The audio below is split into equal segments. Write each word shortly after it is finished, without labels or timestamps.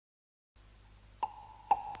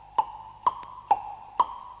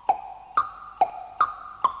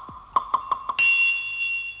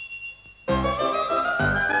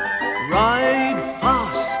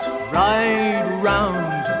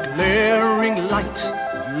light,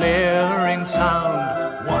 blaring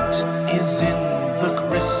sound. What is in the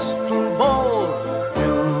crystal ball?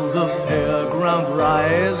 Will the fairground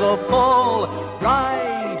rise or fall?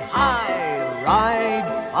 Ride high, ride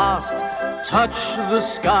fast, touch the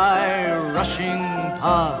sky rushing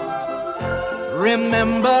past.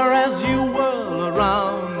 Remember as you whirl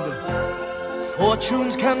around,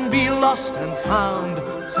 fortunes can be lost and found.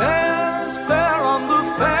 Fair's fair on the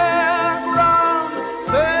fairground,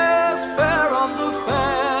 fair's fair on the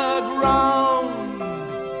fairground.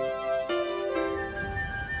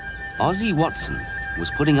 Ozzy Watson was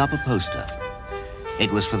putting up a poster.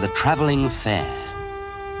 It was for the travelling fair.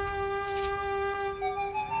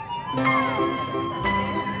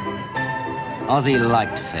 Ozzy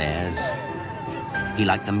liked fairs. He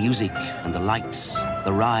liked the music and the lights,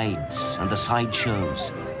 the rides and the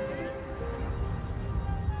sideshows.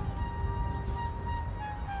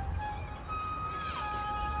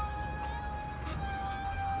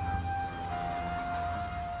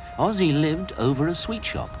 Ozzy lived over a sweet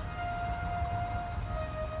shop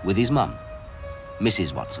with his mum,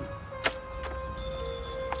 Mrs. Watson.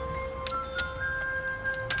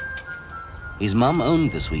 His mum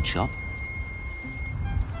owned the sweet shop.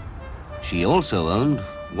 She also owned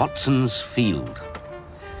Watson's Field.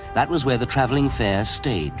 That was where the travelling fair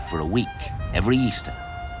stayed for a week every Easter.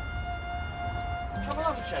 Come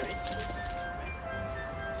along, Sherry.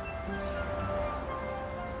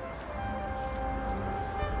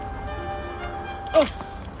 Oh!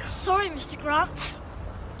 Sorry, Mr. Grant.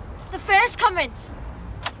 The fair's coming.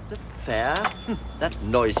 The fair? That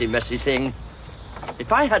noisy, messy thing.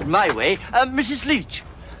 If I had my way, Mrs. Leach.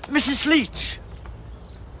 Mrs. Leach.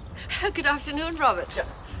 Good afternoon, Robert. Yeah,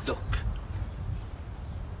 look.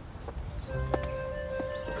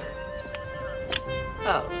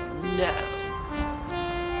 Oh, no.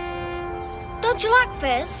 Don't you like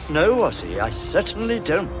fairs? No, Ozzy, I certainly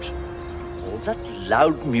don't. All that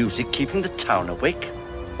loud music keeping the town awake.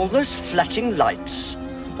 All those flashing lights.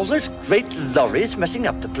 All those great lorries messing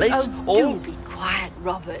up the place. Oh, do be quiet,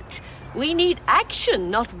 Robert. We need action,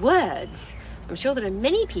 not words. I'm sure there are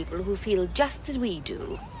many people who feel just as we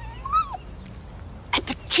do. A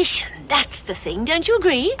petition, that's the thing, don't you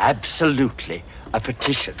agree? Absolutely. A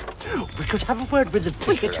petition. We could have a word with the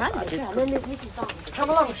vicar. We could try that. And then there's Mrs. Barnes. Come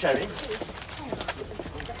along, Sherry.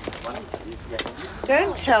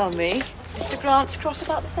 Don't tell me Mr. Grant's cross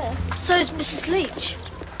about the fair. So's Mrs. Leach.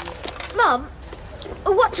 Mum,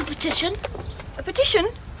 what's a petition? A petition?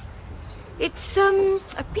 It's a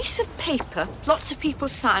piece of paper lots of people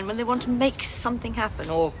sign when they want to make something happen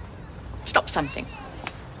or stop something.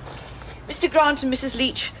 Mr. Grant and Mrs.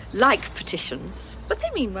 Leach like petitions, but they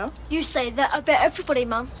mean well. You say that about everybody,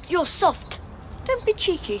 Mum. You're soft. Don't be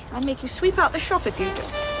cheeky. I'll make you sweep out the shop if you do.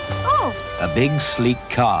 Oh. A big, sleek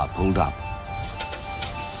car pulled up.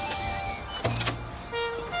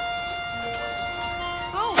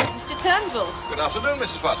 Oh, Mr. Turnbull. Good afternoon,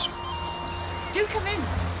 Mrs. Watson. Do come in.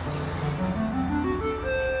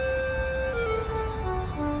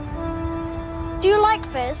 Do you like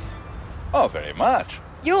fairs? Oh, very much.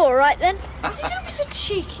 You're all right, then. Does he don't be so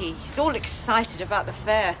cheeky? He's all excited about the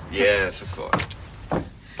fair. Yes, of course.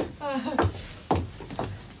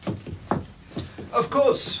 Of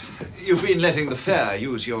course, you've been letting the fair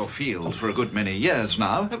use your field for a good many years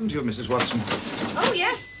now, haven't you, Mrs. Watson? Oh,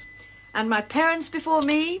 yes. And my parents before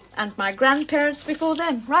me, and my grandparents before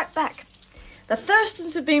them, right back. The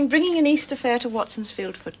Thurstons have been bringing an Easter fair to Watson's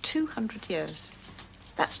Field for 200 years.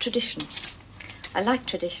 That's tradition. I like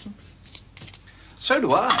tradition. So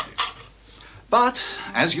do I. But,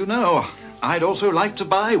 as you know, I'd also like to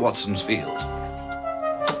buy Watson's Field.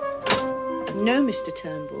 No, Mr.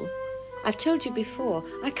 Turnbull. I've told you before,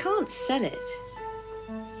 I can't sell it.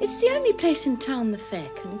 It's the only place in town the fair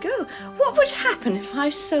can go. What would happen if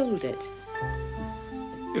I sold it?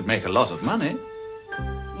 You'd make a lot of money.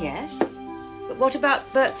 Yes, but what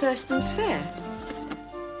about Bert Thurston's fair?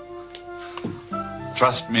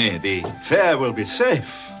 Trust me, the fair will be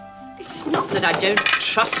safe. It's not that I don't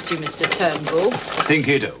trust you, Mr. Turnbull. Think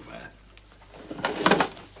it over.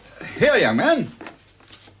 Here, young man.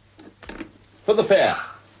 For the fair.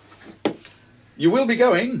 You will be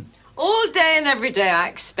going. All day and every day, I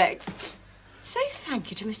expect. Say thank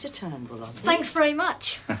you to Mr. Turnbull, Ozzy. Thanks very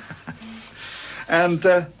much. And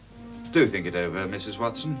do think it over, Mrs.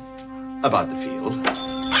 Watson, about the field.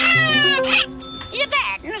 You're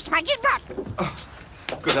back, Mr. Mikey's block. Oh,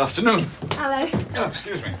 good afternoon. Hello. Oh,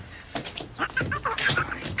 excuse me.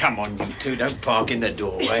 Come on, you two, don't park in the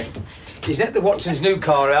doorway. Is that the Watson's new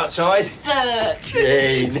car outside? Bert!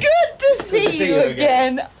 Jane. Good to see you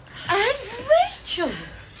again. again. And Rachel!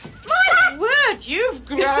 My word, you've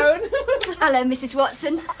grown. Hello, Mrs.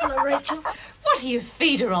 Watson. Hello, Rachel. What do you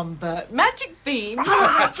feed her on, Bert? Magic beans?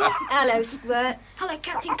 Hello, Rachel. Hello, Squirt. Hello,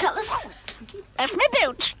 Captain Cutlass. That's my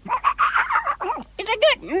boot. It's a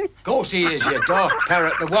good one. Of course he is, you daft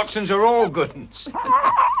parrot. The Watsons are all good uns.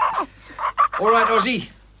 All right, Ozzy.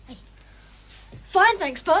 Fine,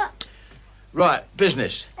 thanks, Bert. Right,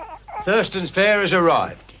 business. Thurston's Fair has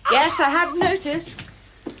arrived. Yes, I have noticed.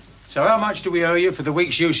 So how much do we owe you for the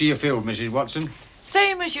week's use of your field, Mrs. Watson?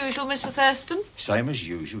 Same as usual, Mr. Thurston. Same as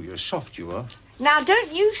usual. You're soft, you are. Now,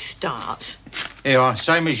 don't you start. Here you are,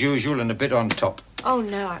 same as usual and a bit on top. Oh,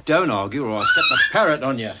 no. Don't argue or I'll set the parrot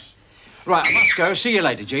on you. Right, I must go. See you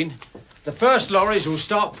later, Jean. The first lorries will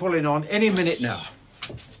start pulling on any minute now.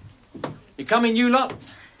 You coming, you lot?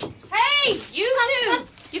 Hey, you two!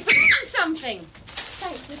 You've forgotten something.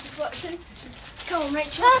 Thanks, Mrs. Watson. Come on,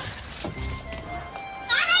 Rachel.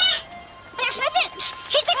 That's my boots.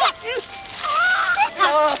 She's the captain. Get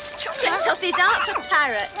off. Chocolate toffees aren't for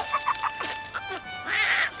parrots.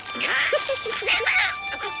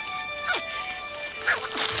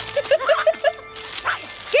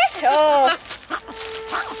 Get off.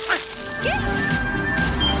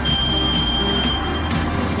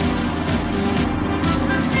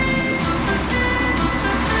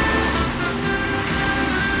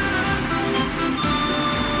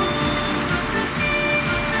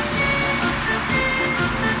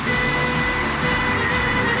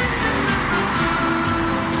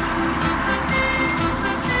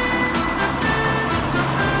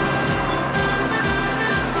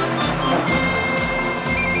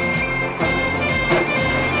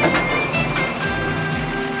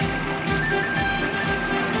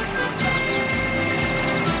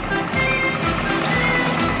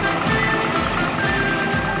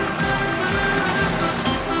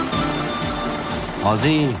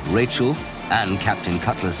 Ozzy, Rachel, and Captain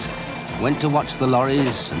Cutlass went to watch the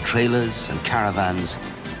lorries and trailers and caravans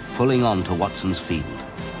pulling on to Watson's field.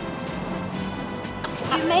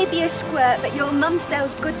 You may be a squirt, but your mum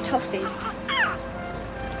sells good toffees.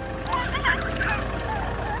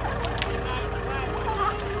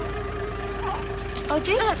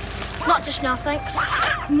 Ozzy? Not just now, thanks.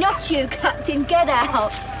 Not you, Captain. Get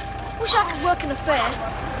out. Wish I could work in a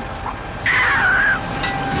fair.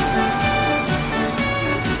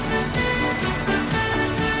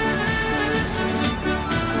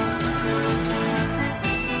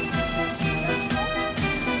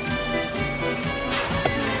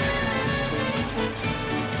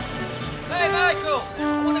 Hey, Michael!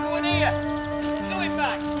 I want to go in here. Going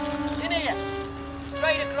back. In here.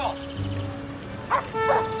 Straight across.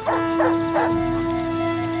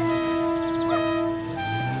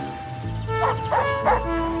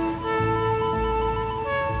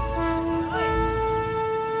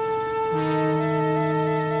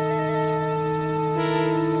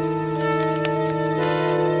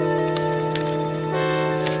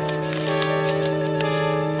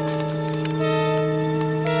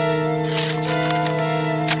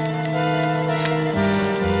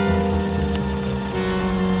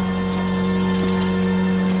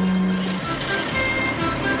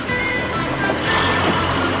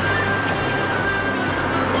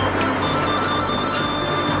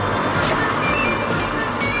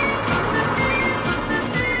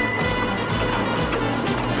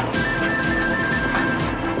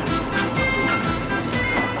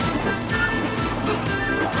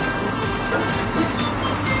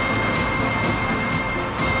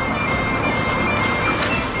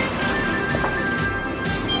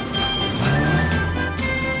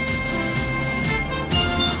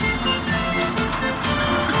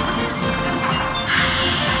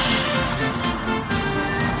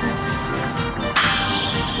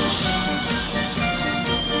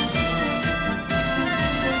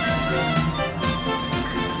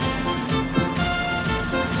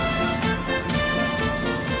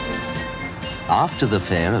 After the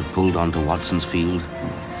fair had pulled on to Watson's field,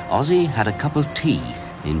 Ozzy had a cup of tea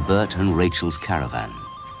in Bert and Rachel's caravan.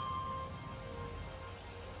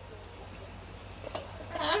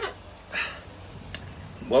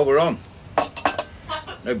 Well, we're on.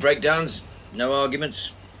 No breakdowns, no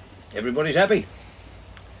arguments. Everybody's happy.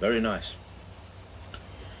 Very nice.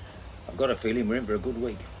 I've got a feeling we're in for a good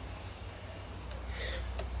week.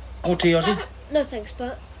 More tea, Ozzy? No, thanks,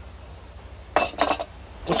 Bert.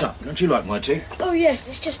 What's up? Don't you like my tea? Oh, yes,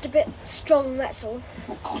 it's just a bit strong, that's all.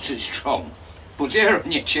 Of course it's strong. Puts air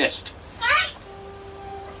on your chest.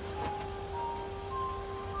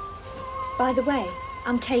 By the way,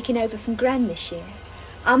 I'm taking over from Gran this year.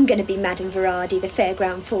 I'm going to be Madame Verardi, the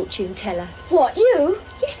fairground fortune teller. What, you?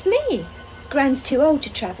 Yes, me. Gran's too old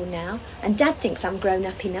to travel now, and Dad thinks I'm grown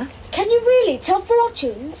up enough. Can you really tell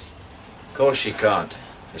fortunes? Of course she can't.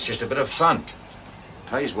 It's just a bit of fun.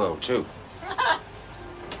 Pays well, too.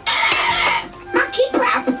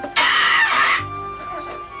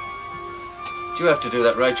 Do you have to do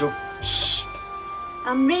that, Rachel? Shh.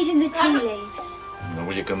 I'm reading the tea leaves.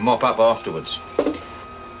 Well, you can mop up afterwards.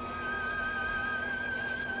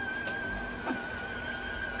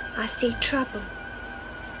 I see trouble.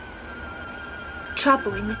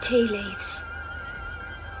 Trouble in the tea leaves.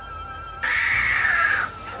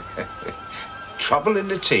 Trouble in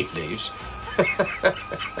the tea leaves?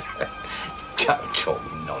 Don't talk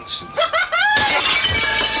nonsense.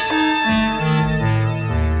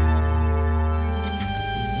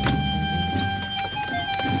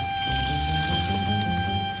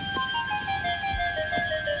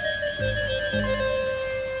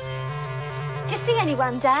 Do you see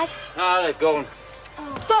anyone, Dad? Ah, they've gone.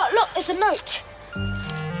 But look, there's a note.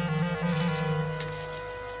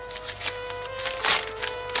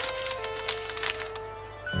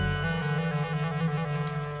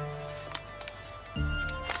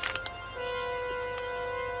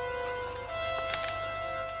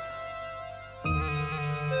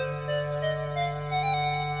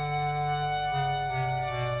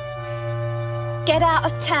 Get out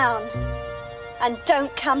of town and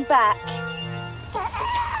don't come back.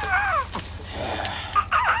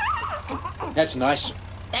 That's nice.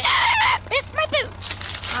 It's my boot.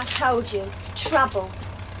 I told you, trouble.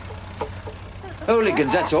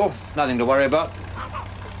 Hooligans, that's all. Nothing to worry about.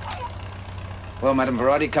 Well, Madame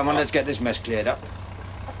Verardi, come on, let's get this mess cleared up.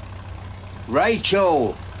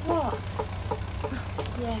 Rachel! What?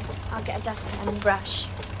 Yeah, I'll get a dustpan and brush.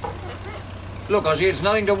 Look, Ozzy, it's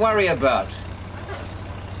nothing to worry about.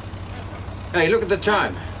 Hey, look at the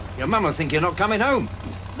time. Your mum will think you're not coming home.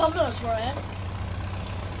 Mum knows where I am.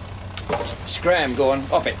 Scram, go on,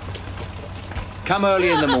 up it. Come early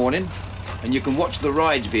in the morning, and you can watch the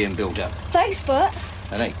rides being built up. Thanks, Bert.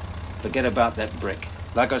 And hey, forget about that brick.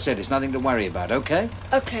 Like I said, it's nothing to worry about, okay?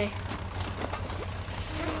 Okay.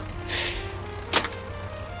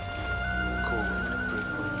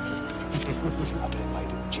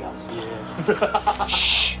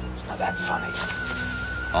 Shh, it's not that funny.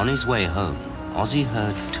 On his way home, Ozzy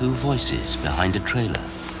heard two voices behind a trailer.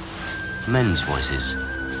 Men's voices.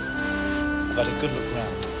 I've had a good look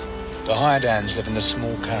round. The hired hands live in the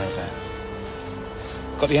small caravan.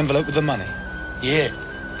 Got the envelope with the money? Yeah.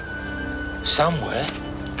 Somewhere.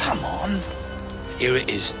 Come on. Here it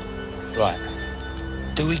is. Right.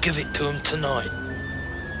 Do we give it to them tonight?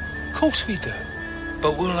 Of course we do.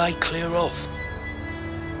 But will they clear off?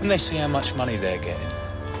 When they see how much money they're getting,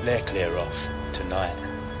 they're clear off tonight.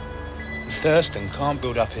 Thurston can't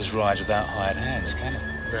build up his rides without hired hands, can he?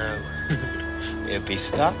 No. He'll be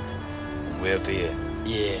stuck, and we'll be here.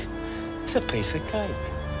 Yeah. It's a piece of cake.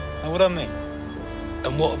 Know what I mean?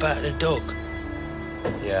 And what about the dog?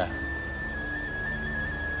 Yeah.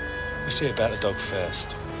 We'll see about the dog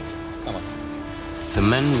first. Come on. The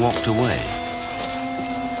men walked away.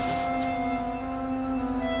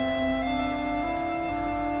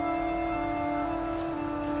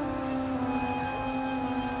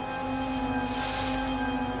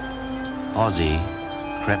 Ozzy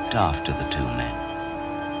crept after the two men.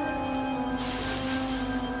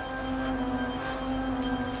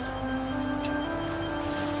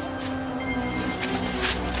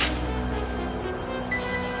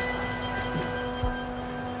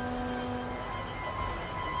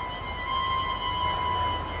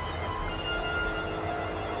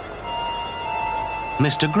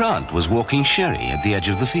 Mr. Grant was walking Sherry at the edge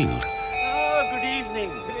of the field. Oh, good evening.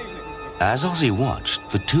 As Ozzy watched,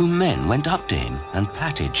 the two men went up to him and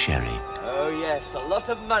patted Sherry. Oh, yes, a lot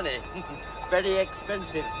of money. Very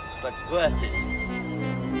expensive, but worth it.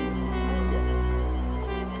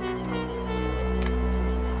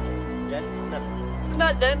 Yes, good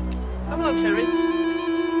night, then. Come on, Sherry.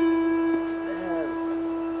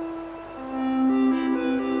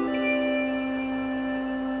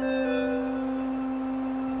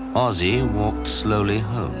 Ozzy walked slowly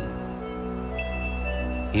home.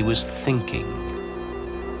 He was thinking.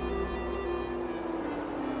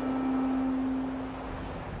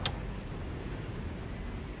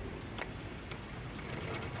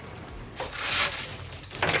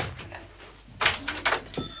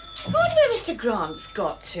 I wonder where Mr. Grant's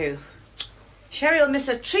got to. Sherry'll miss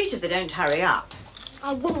a treat if they don't hurry up.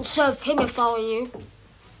 I wouldn't serve him if I were you.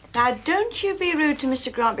 Now, don't you be rude to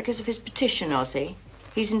Mr. Grant because of his petition, Ozzy.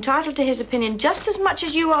 He's entitled to his opinion just as much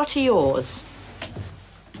as you are to yours.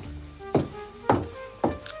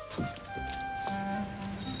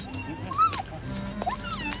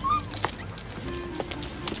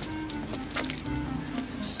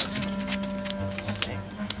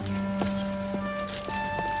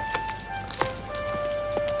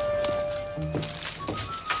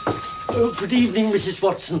 Oh, good evening, Mrs.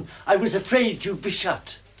 Watson. I was afraid you'd be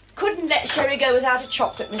shut. Couldn't let Sherry go without a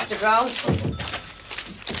chocolate, Mr. Grant.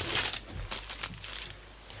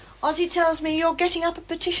 Ozzy tells me you're getting up a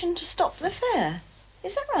petition to stop the fair.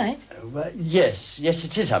 Is that right? Yes,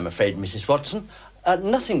 it is, I'm afraid, Mrs. Watson.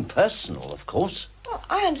 Nothing personal, of course. Oh,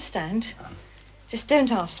 I understand. Just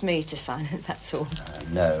don't ask me to sign it, that's all.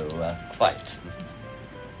 No, quite.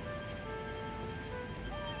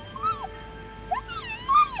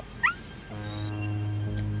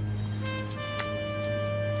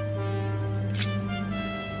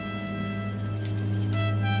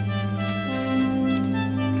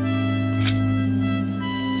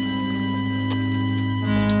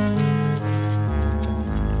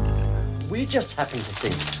 We just happen to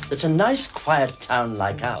think that a nice, quiet town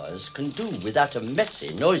like ours can do without a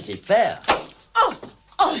messy, noisy fair. Oh,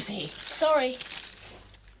 Ozzy! Sorry.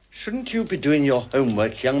 Shouldn't you be doing your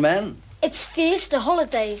homework, young man? It's the Easter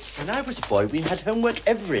holidays. When I was a boy, we had homework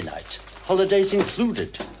every night, holidays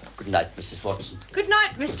included. Good night, Mrs. Watson. Good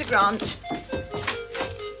night, Mr. Grant.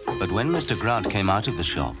 But when Mr. Grant came out of the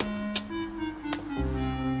shop,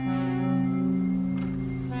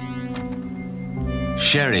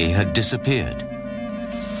 Sherry had disappeared.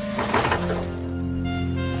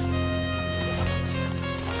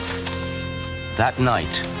 That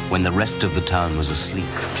night, when the rest of the town was asleep,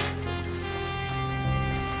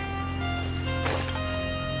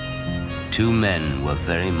 two men were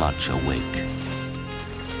very much awake.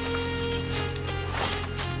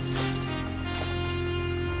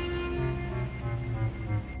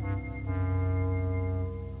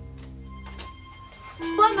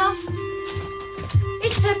 Bye, Mum.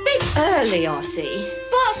 It's a bit early, Ozzy.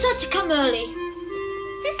 But I said to come early.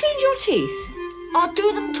 You cleaned your teeth? I'll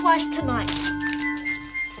do them twice tonight.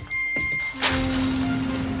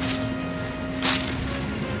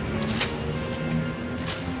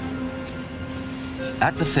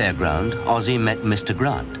 At the fairground, Ozzy met Mr.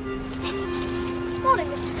 Grant. Morning,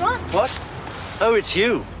 Mr. Grant. What? Oh, it's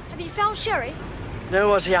you. Have you found Sherry? No,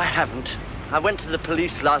 Ozzy, I haven't. I went to the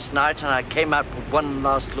police last night and I came out for one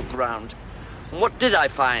last look round. And what did I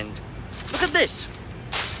find? Look at this.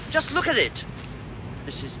 Just look at it.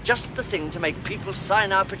 This is just the thing to make people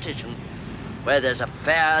sign our petition. Where there's a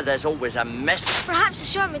fair, there's always a mess. Perhaps the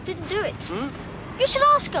showman didn't do it. You should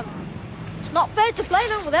ask him. It's not fair to blame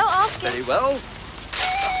him without asking. Very well.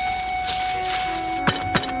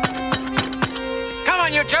 Come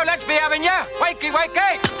on, you two, let's be having you. Wakey,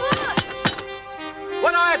 wakey.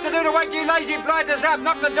 What I have to do to wake you lazy blighters up?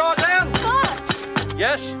 Knock the door down? What?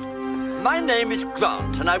 Yes? My name is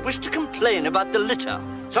Grant, and I wish to complain about the litter.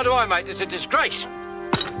 So do I, mate. It's a disgrace.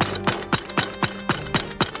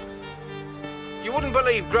 You wouldn't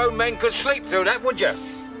believe grown men could sleep through that, would you?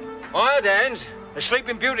 Hired hands. A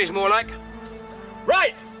sleeping beauty's more like.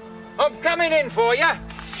 Right. I'm coming in for you.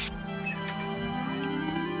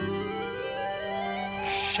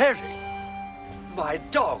 Sherry, my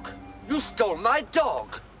dog. You stole my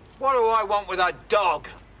dog. What do I want with a dog?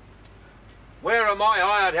 Where are my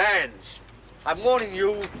hired hands? I'm warning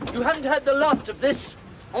you, you haven't had the last of this.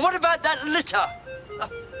 And what about that litter?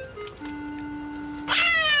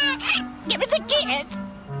 Give it again.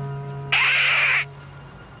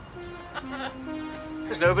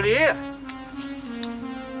 There's nobody here.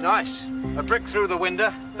 Nice. A brick through the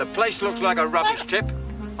window. The place looks like a rubbish tip.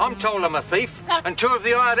 I'm told I'm a thief, and two of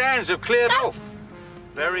the hired hands have cleared off.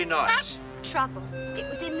 Very nice. Trouble. It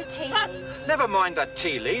was in the tea leaves. Never mind the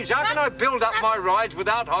tea leaves. How can I build up my rides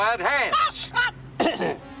without hired hands?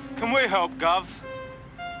 Can we help, Gov?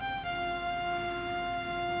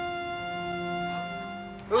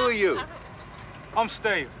 Who are you? I'm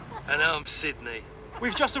Steve. And I'm Sydney.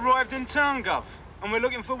 We've just arrived in town, Gov, and we're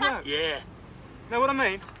looking for work. Yeah. Know what I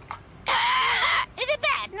mean? Is it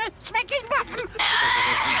bad? No, smack his button.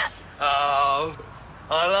 Oh,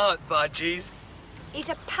 I like budgies. He's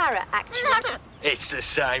a parrot, actually. It's the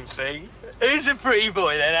same thing. Who's a pretty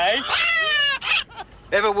boy then, eh?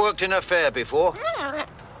 Ever worked in a fair before?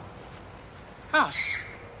 Us.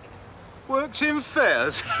 Worked in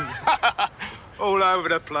fairs. All over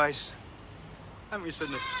the place. Haven't we,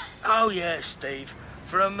 Sydney? Oh, yeah, Steve.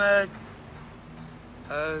 From,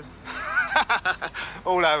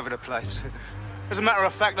 all over the place. As a matter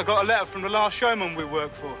of fact, I got a letter from the last showman we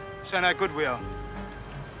worked for, saying how good we are.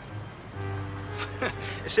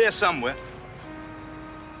 It's here somewhere.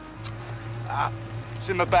 It's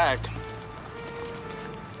in my bag.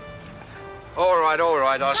 All right,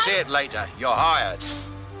 I'll see it later. You're hired.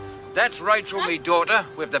 That's Rachel, me daughter,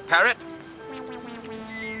 with the parrot.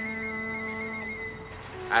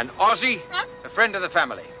 And Ozzy, a friend of the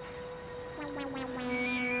family.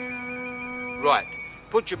 Right.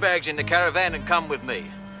 put your bags in the caravan and come with me.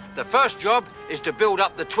 The first job is to build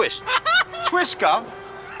up the twist. Twist, Gov?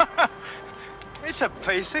 It's a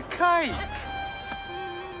piece of cake.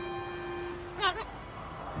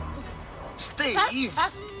 Steve?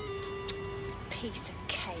 Piece of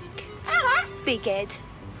cake. Big head.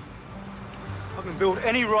 I can build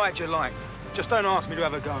any ride you like. Just don't ask me to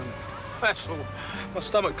have a go. That's all. My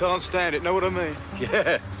stomach can't stand it, know what I mean?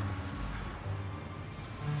 Yeah.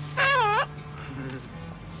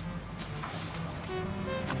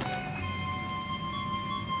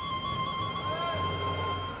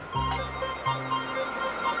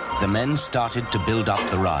 The men started to build up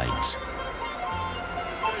the rides.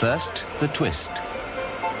 First, the twist.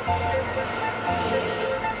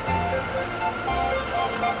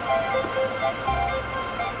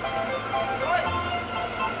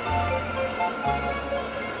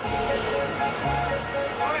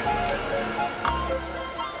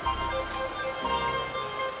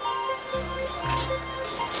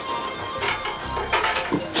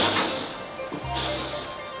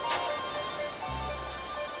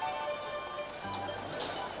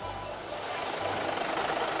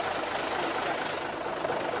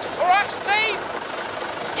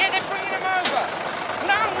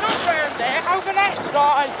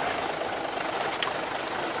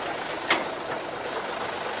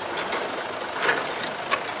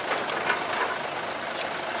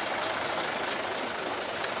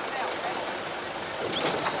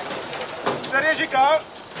 Steady as you go.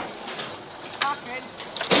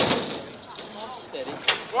 Steady.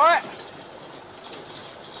 Right.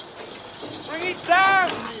 Bring it down.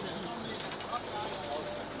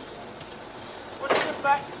 Put it in the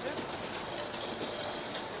back, sis.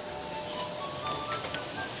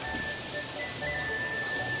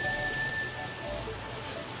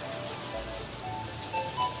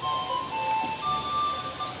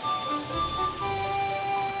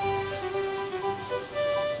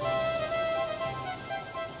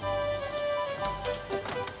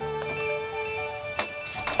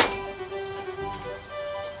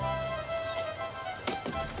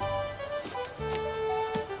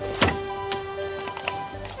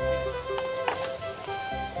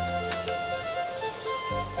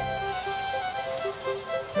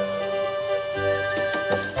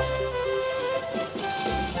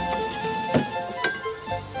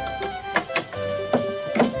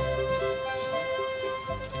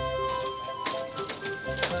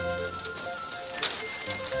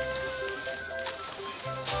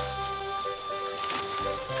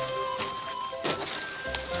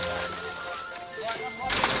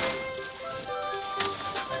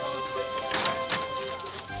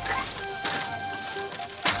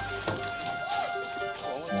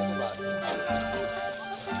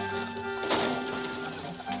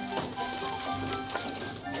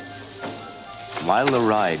 While the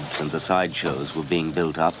rides and the sideshows were being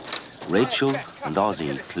built up, Rachel and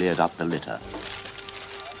Ozzy cleared up the litter.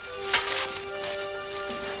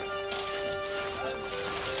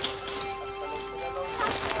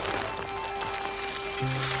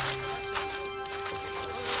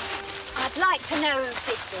 I'd like to know who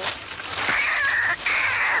did this.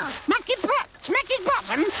 Smacky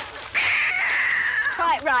bottom.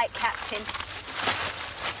 Quite right, Captain.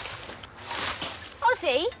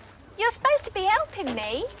 Ozzy, you're supposed to be helping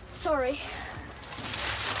me. Sorry.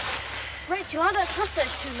 Rachel, I don't trust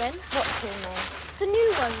those two men. What two men? The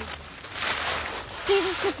new ones. Steve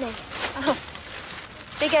and Sydney. Oh,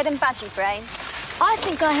 Big Ed and Badgy Brain. I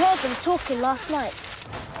think I heard them talking last night.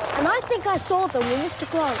 And I think I saw them with Mr.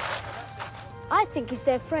 Grant. I think he's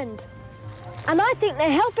their friend. And I think they're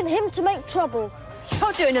helping him to make trouble.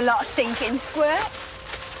 You're doing a lot of thinking, Squirt.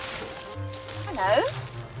 Hello.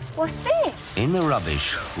 What's this? In the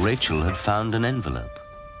rubbish, Rachel had found an envelope.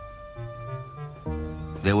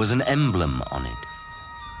 There was an emblem on it.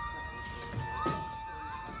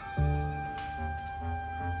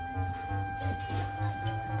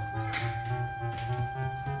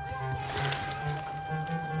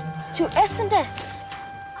 To S&S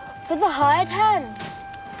for the hired hands.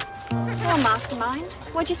 Well, Mastermind,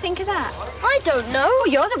 what do you think of that? I don't know. Well,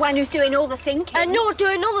 you're the one who's doing all the thinking. And you're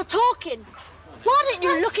doing all the talking. Why didn't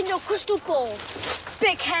you look in your crystal ball,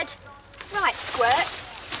 big head? Right, Squirt.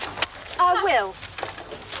 I will.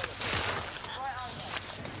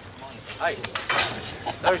 Hey,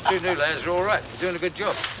 those two new lads are all right. They're doing a good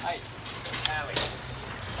job.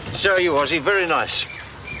 So are you, Ozzy. Very nice.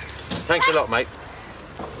 Thanks a lot, mate.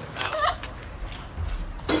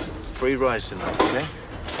 Free rides tonight, okay?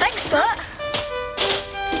 Thanks, Bert.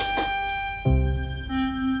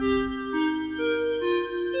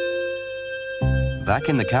 Back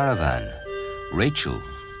in the caravan, Rachel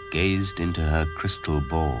gazed into her crystal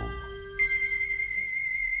ball.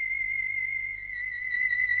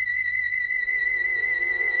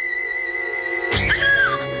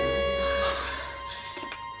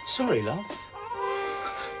 Sorry, love.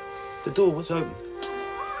 The door was open.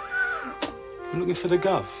 I'm looking for the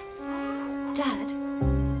Gov. Dad?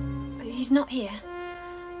 He's not here.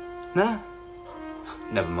 No?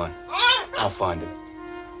 Never mind. I'll find him.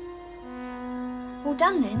 All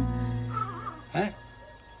done then? Eh?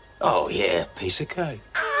 Oh, yeah, piece of cake.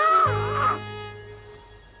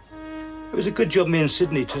 It was a good job me and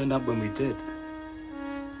Sydney turned up when we did.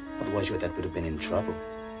 Otherwise your dad would have been in trouble.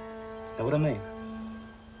 Know what I mean?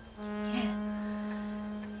 Yeah.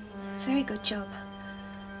 Very good job.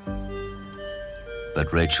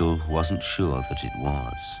 But Rachel wasn't sure that it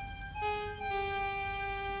was.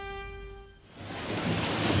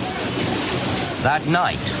 That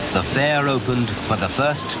night, the fair opened for the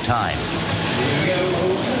first time.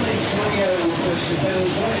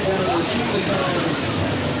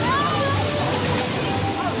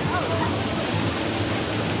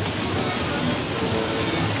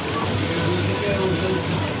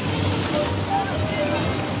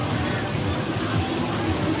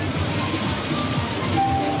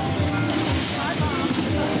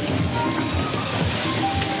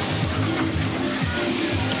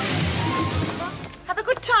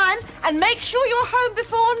 Time and make sure you're home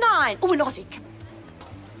before 9. Oh, and Ozzy.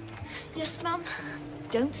 Yes, Mum?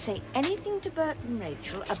 Don't say anything to Bert and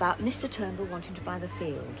Rachel about Mr. Turnbull wanting to buy the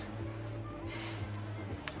field.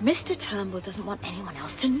 Mr. Turnbull doesn't want anyone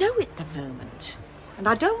else to know at the moment. And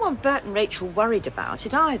I don't want Bert and Rachel worried about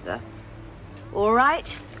it either. All right?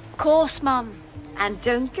 Of course, Mum. And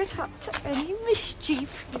don't get up to any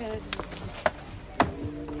mischief.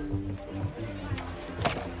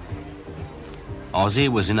 Ozzy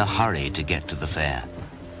was in a hurry to get to the fair.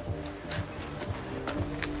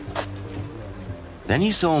 Then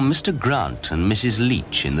he saw Mr. Grant and Mrs.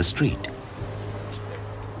 Leach in the street.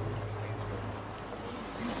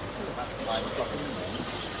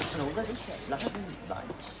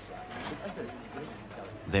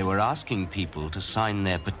 They were asking people to sign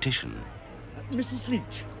their petition. Mrs.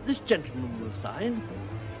 Leach, this gentleman will sign.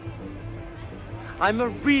 I'm a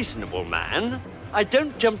reasonable man. I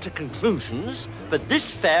don't jump to conclusions, but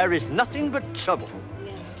this fair is nothing but trouble.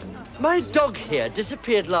 Yes. My dog here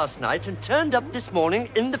disappeared last night and turned up this morning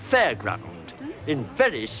in the fairground, in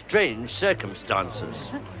very strange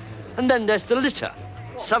circumstances. And then there's the litter.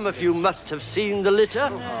 Some of you must have seen the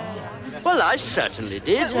litter. Well, I certainly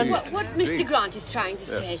did. And What Mr. Grant is trying to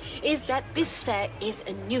say is that this fair is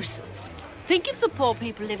a nuisance. Think of the poor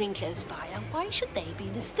people living close by, and why should they be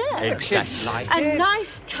disturbed? Exactly. A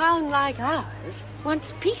nice town like ours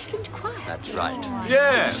wants peace and quiet. That's right.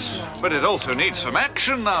 Yes, but it also needs some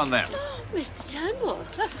action now and then. Oh, Mr. Turnbull,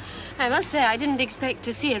 I must say I didn't expect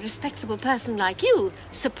to see a respectable person like you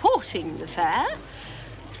supporting the fair.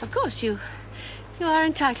 Of course, you are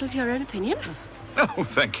entitled to your own opinion. Oh,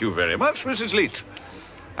 thank you very much, Mrs. Leach.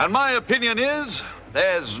 And my opinion is,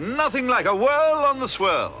 there's nothing like a whirl on the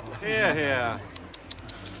swirl. Here, here.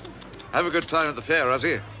 Have a good time at the fair,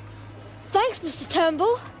 Ozzy. Thanks, Mr.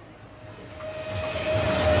 Turnbull.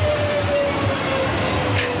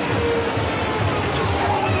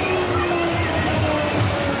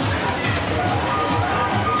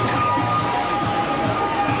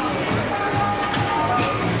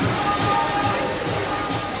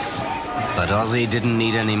 But Ozzy didn't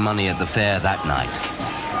need any money at the fair that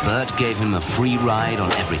night. Bert gave him a free ride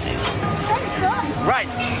on everything. Thanks, Bert. Right,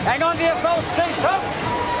 hang on to your false teeth, folks.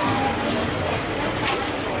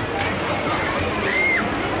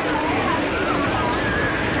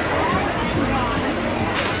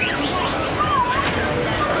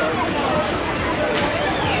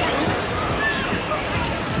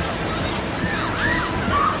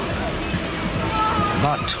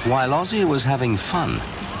 But while Ozzy was having fun,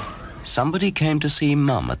 somebody came to see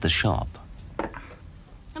Mum at the shop.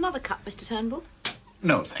 Another cup, Mr. Turnbull?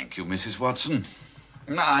 No, thank you, Mrs. Watson.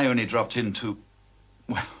 I only dropped in to...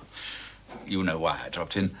 Well, you know why I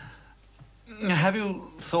dropped in. Have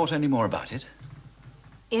you thought any more about it?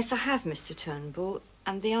 Yes, I have, Mr. Turnbull,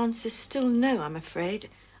 and the answer's still no, I'm afraid.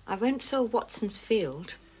 I won't sell Watson's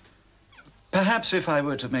field. Perhaps if I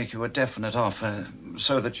were to make you a definite offer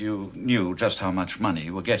so that you knew just how much money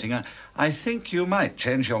you were getting, I think you might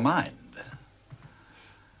change your mind.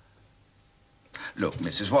 Look,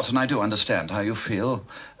 Mrs. Watson, I do understand how you feel,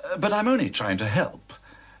 but I'm only trying to help.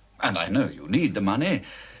 And I know you need the money.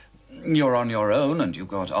 You're on your own and you've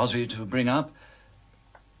got Ozzy to bring up.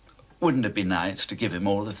 Wouldn't it be nice to give him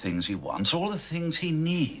all the things he wants, all the things he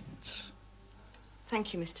needs?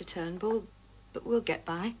 Thank you, Mr. Turnbull, but we'll get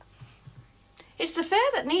by. It's the fair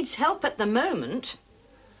that needs help at the moment.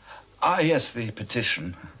 Ah, yes, the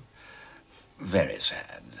petition. Very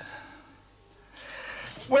sad.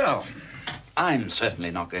 Well, I'm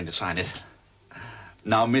certainly not going to sign it.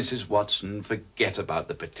 Now, Mrs. Watson, forget about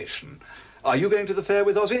the petition. Are you going to the fair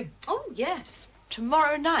with Ozzy? Oh, yes.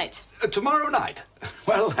 Tomorrow night. Tomorrow night?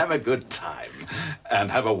 Well, have a good time. And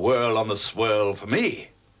have a whirl on the swirl for me.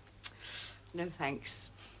 No, thanks.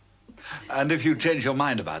 And if you change your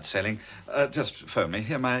mind about selling, just phone me.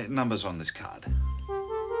 Here, my number's on this card.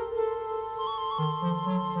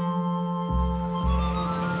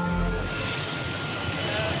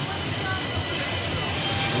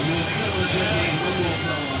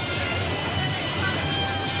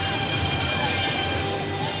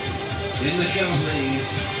 In the go,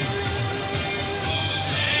 please.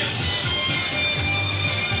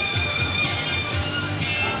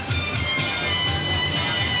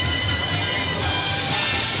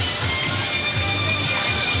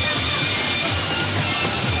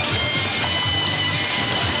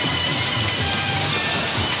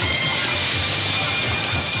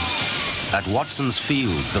 At Watson's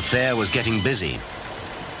Field, the fair was getting busy.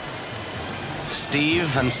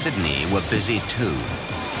 Steve and Sydney were busy too.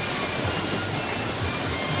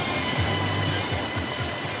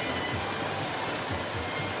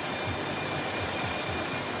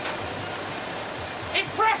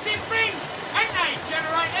 Impressive things, ain't they,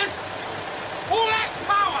 generators? All that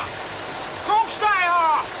power. Of course they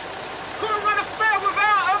are. Couldn't run a fair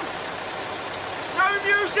without them. No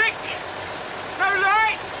music, no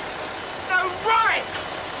lights, no rides.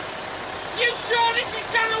 You sure this is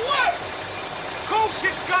gonna work? Of course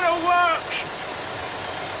it's gonna work.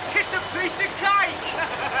 It's a piece of cake.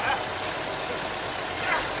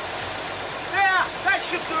 There, that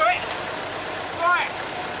should do it. Right,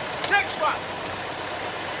 next one.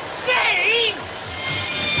 Steve!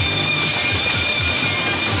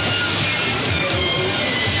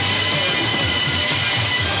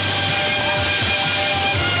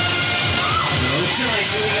 No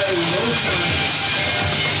ties, here we go, no ties.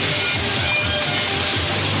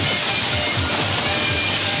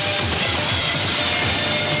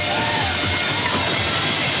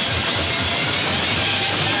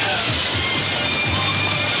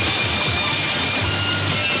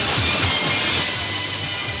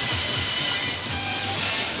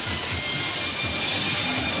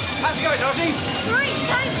 How's it going, Ozzy? Great,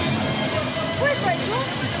 thanks. Where's Rachel?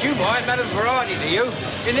 Do you mind, Madame Variety, do you?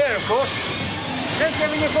 In there, of course. There's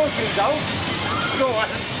having your fortunes, though. Go on.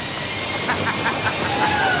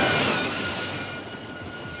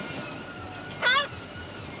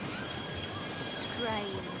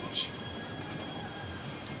 Strange.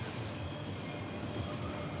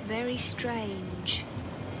 Very strange.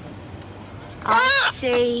 I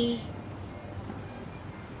see.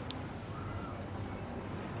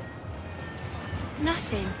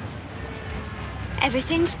 Nothing.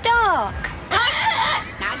 Everything's dark.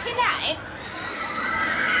 Nighty night.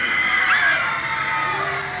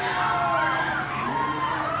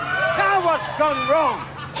 Now what's gone wrong?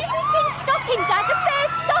 Everything's stopping, Dad. The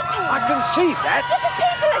fair's stopping. I can see that. But the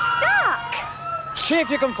people are stuck. See if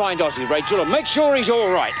you can find Ozzy, Rachel, and make sure he's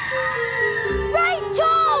all right.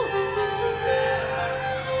 Rachel!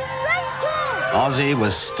 Rachel! Ozzy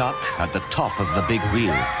was stuck at the top of the big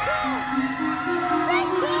wheel.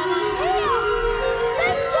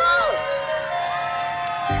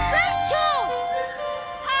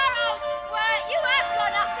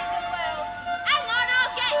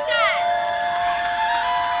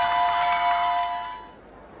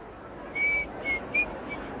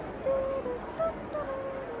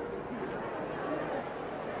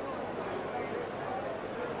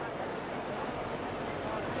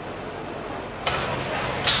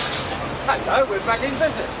 Hello, we're back in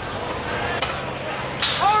business.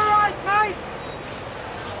 All right, mate.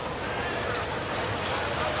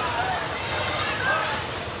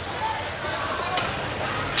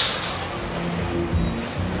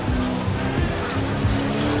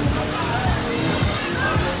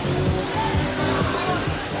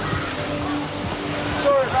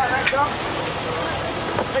 Sorry about that, Duff.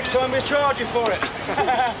 Next time we'll charge you for it.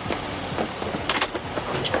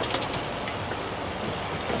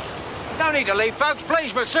 Don't need to leave, folks,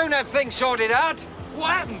 please. We'll soon have things sorted out.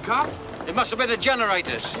 What happened, Cuff? It must have been the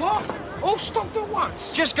generators. What? All stopped at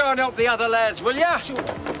once? Just go and help the other lads, will ya? Sure.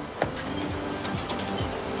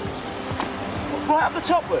 Right up the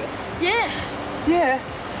top with it? Yeah. Yeah.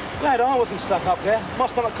 Glad I wasn't stuck up there. My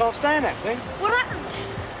stomach can't stand that thing. What happened?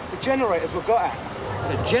 The generators were got at.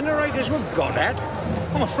 The generators were got at?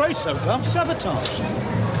 I'm afraid so, Guff. Sabotaged.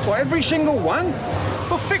 What, every single one?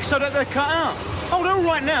 Well, fix so that they're cut out. Oh, they're all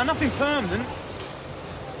right now, nothing permanent.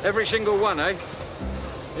 Every single one, eh?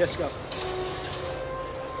 Yes, Gov.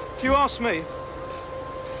 If you ask me,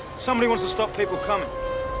 somebody wants to stop people coming.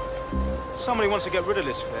 Somebody wants to get rid of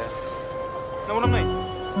this fair. Know what I mean?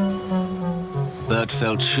 Bert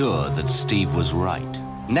felt sure that Steve was right.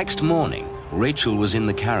 Next morning, Rachel was in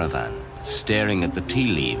the caravan, staring at the tea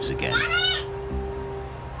leaves again.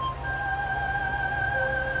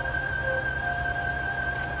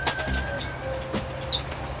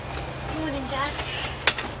 Morning, Dad.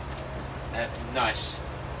 That's nice.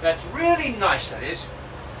 That's really nice, that is.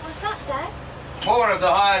 What's that, Dad? More of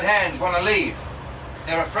the hired hands want to leave.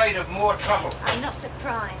 They're afraid of more trouble. I'm not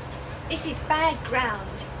surprised. This is bad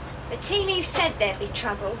ground. The tea leaves said there'd be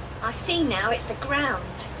trouble. I see now it's the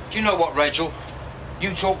ground. Do you know what, Rachel?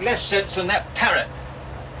 You talk less sense than that parrot.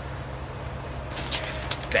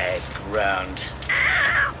 Bad ground.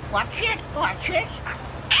 Watch it, watch it.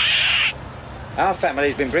 Our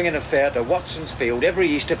family's been bringing a fair to Watson's Field every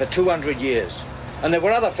Easter for 200 years. And there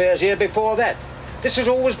were other fairs here before that. This has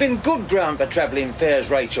always been good ground for travelling fairs,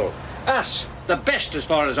 Rachel. Us, the best as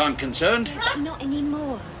far as I'm concerned. But not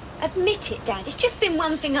anymore. Admit it, Dad. It's just been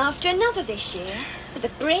one thing after another this year. With the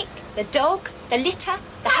brick, the dog, the litter,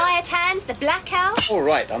 the hired hands, the black owl. All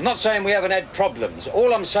right, I'm not saying we haven't had problems.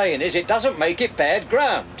 All I'm saying is it doesn't make it bad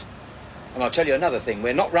ground. And I'll tell you another thing,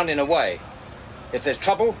 we're not running away. If there's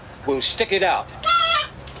trouble, we'll stick it out.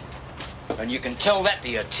 And you can tell that to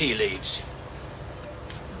your tea leaves.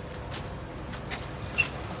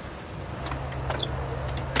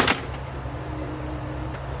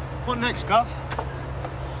 What next, Gov?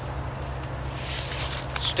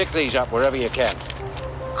 Stick these up wherever you can.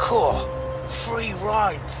 Cool. Free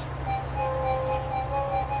rides.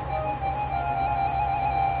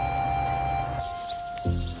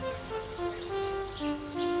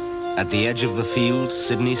 At the edge of the field,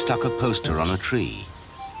 Sydney stuck a poster on a tree.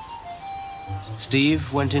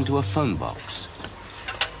 Steve went into a phone box.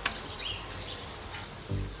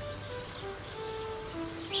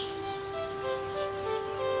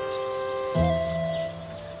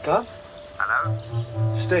 Gov?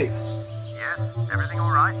 Hello? Steve? Yes? Everything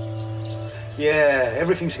all right? Yeah,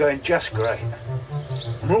 everything's going just great.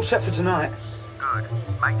 And we're all set for tonight. Good.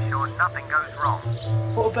 Make sure nothing goes wrong.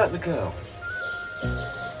 What about the girl?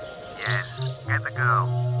 Yes, get the girl.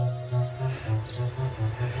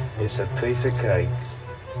 It's a piece of cake.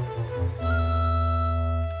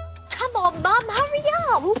 Come on, Mum, hurry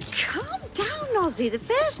up. Oh, calm down, Ozzy. The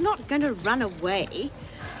fair's not going to run away.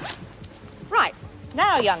 Right,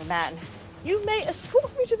 now, young man, you may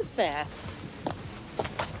escort me to the fair.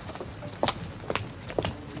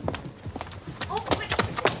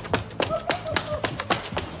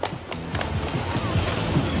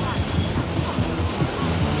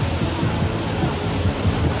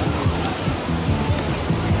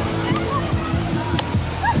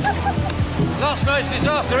 Last night's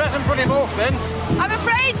disaster hasn't put him off, then? I'm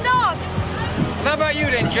afraid not. How about you,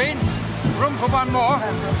 then, Jean? Room for one more?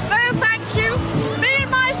 No, thank you. Me and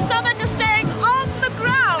my stomach are staying on the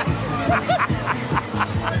ground.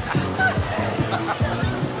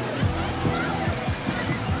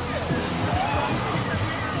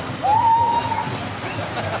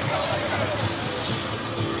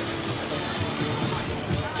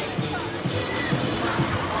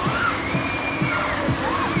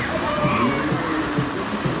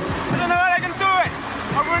 I don't know how they can do it.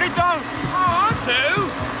 I really don't. Oh, I do.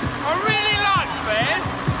 I really like fairs.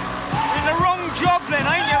 You're in the wrong job then,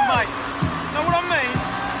 ain't you, mate? Know what I mean?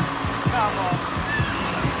 Come on.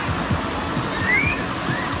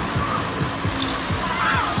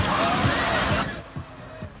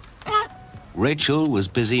 Rachel was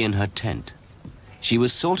busy in her tent. She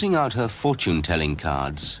was sorting out her fortune-telling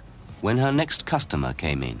cards when her next customer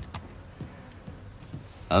came in.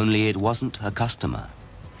 Only it wasn't a customer.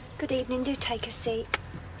 Good evening, do take a seat.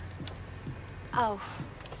 Oh,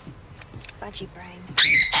 budgie brain.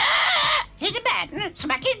 Hit a button,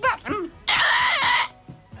 smack his bottom.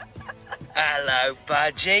 Hello,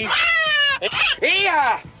 Budgie.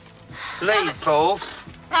 Here! Leave forth.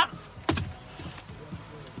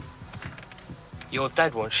 Your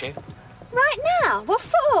dad wants you. Right now? What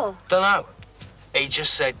for? Dunno. He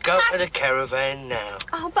just said go to the caravan now.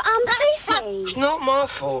 Oh, but I'm busy. It's not my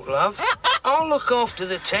fault, love. I'll look after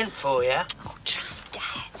the tent for you. Oh, trust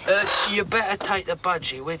Dad. You better take the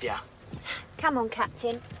budgie with you. Come on,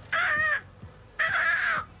 Captain.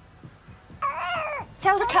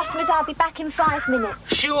 Tell the customers I'll be back in 5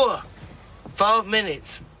 minutes. Sure. 5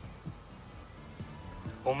 minutes.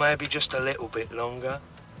 Or maybe just a little bit longer.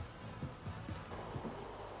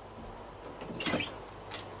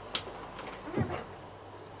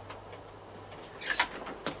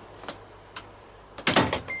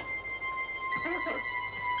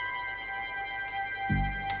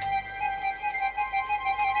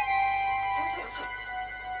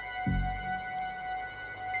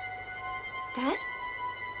 Dad?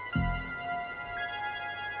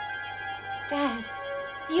 Dad,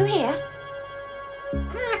 are you here?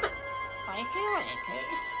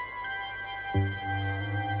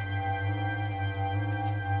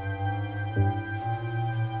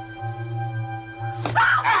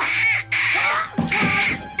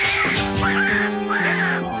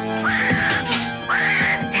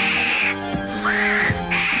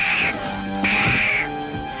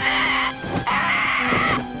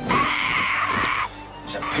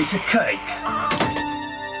 It's a piece of cake.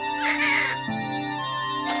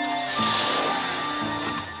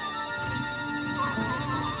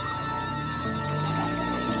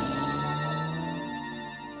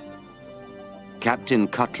 Captain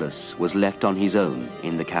Cutlass was left on his own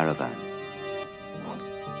in the caravan.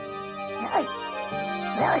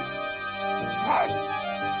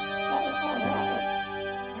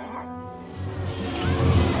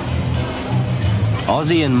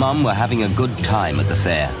 Ozzy and Mum were having a good time at the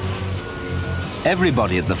fair.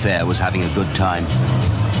 Everybody at the fair was having a good time.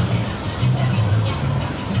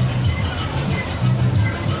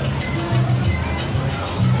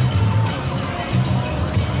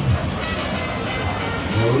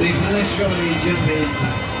 Ready for the next ride, gentlemen.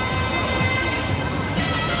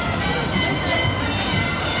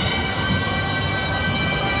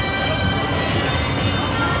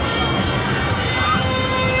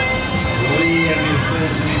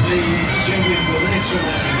 Please, gentlemen, for the next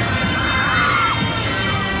ride.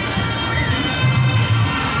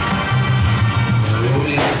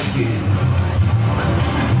 Rolling the skin.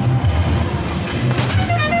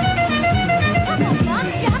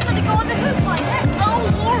 You happen to go on the hoop like that. Oh,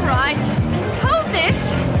 all right. Hold this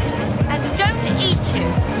and don't eat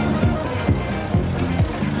it.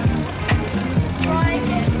 Try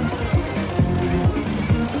again.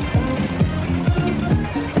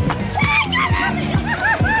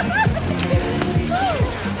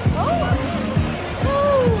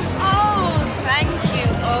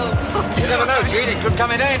 You never know, Gene. It could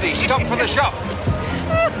come in handy. Stop for the shop.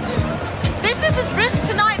 Business is brisk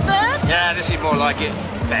tonight, Bert. Yeah, this is more like it.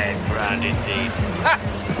 Bad ground indeed. Ha!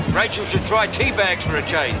 Rachel should try tea bags for a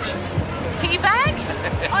change. Tea bags?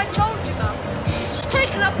 I told you, Mum. She's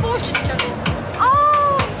taken her fortune telling.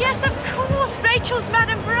 Oh, yes, of course. Rachel's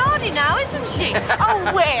Madame Verardi now, isn't she?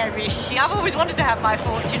 Oh, where is she? I've always wanted to have my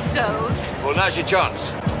fortune told. Well, now's your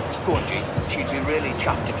chance. Go on, Gene. She'd be really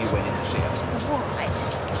chuffed if you went in to see her. All right.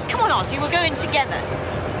 Come on, Ozzy, we'll go in together.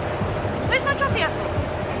 Where's my toffee apple?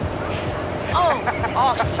 Oh,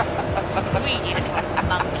 Ozzy. Greedy little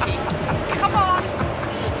monkey. Come on.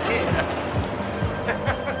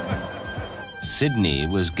 Sydney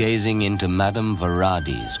was gazing into Madame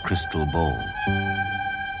Verardi's crystal ball.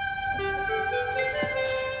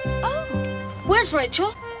 Oh, where's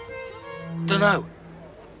Rachel? Dunno.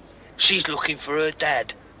 She's looking for her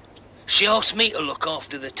dad. She asked me to look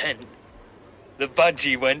after the tent. The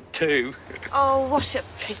budgie went too. Oh, what a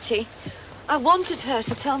pity. I wanted her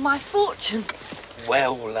to tell my fortune.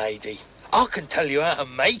 Well, lady, I can tell you how to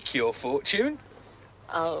make your fortune.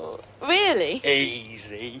 Oh, really?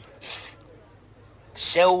 Easy.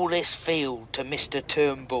 Sell this field to Mr.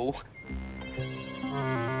 Turnbull.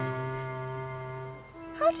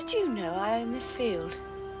 How did you know I own this field?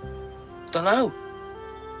 Dunno.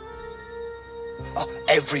 Oh,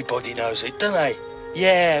 everybody knows it, don't they?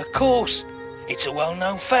 Yeah, of course. It's a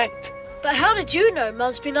well-known fact. But how did you know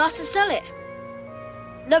Mum's been asked to sell it?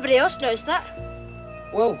 Nobody else knows that.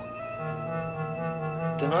 Well,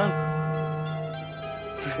 dunno.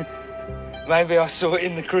 Maybe I saw it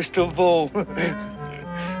in the crystal ball.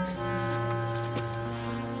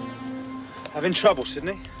 Having trouble,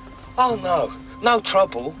 Sydney? Oh, no. No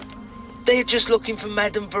trouble. They're just looking for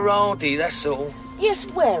Madame Verardi, that's all. Yes,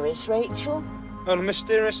 where is Rachel? Oh, the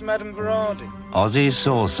mysterious Madame Verardi. Ozzy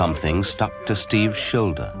saw something stuck to Steve's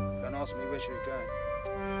shoulder. Don't ask me where she was going.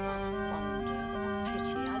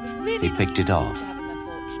 Pity. I was really He picked it off. having my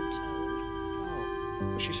fortune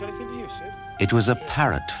told. Will she say anything to you, Sid? It was a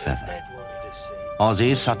parrot feather.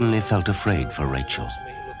 Ozzy suddenly felt afraid for Rachel.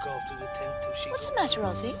 What's the matter,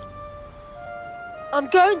 Ozzy? I'm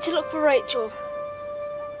going to look for Rachel.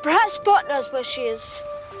 Perhaps Spot knows where she is.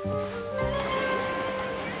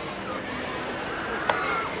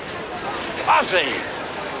 Ozzy!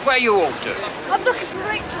 Where are you off to? I'm looking for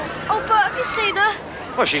Rachel. Oh, Bert, have you seen her?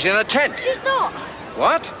 Well, she's in a tent. She's not.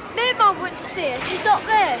 What? Me and Mum went to see her. She's not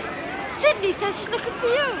there. Sydney says she's looking for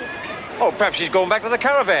you. Oh, perhaps she's gone back to the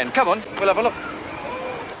caravan. Come on, we'll have a look.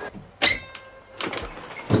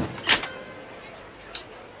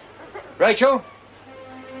 Rachel?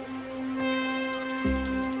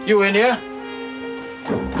 You in here?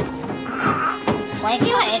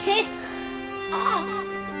 Wakey, wakey.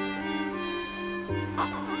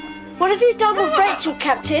 What have you done with Rachel,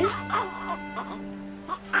 Captain?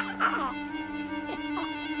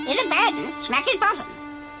 It's a bad one, smack his bottom.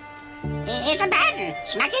 It's a bad one,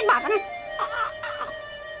 smack his bottom.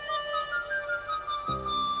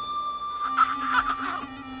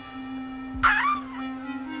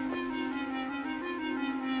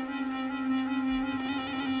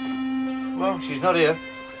 Well, she's not here.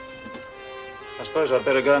 I suppose I'd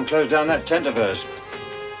better go and close down that tent of hers.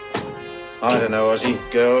 I don't know, Ozzy,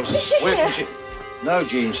 girls. Is she Where here? can she... No,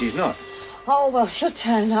 Jean, she's not. Oh, well, she'll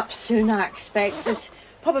turn up soon, I expect. There's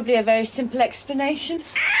probably a very simple explanation.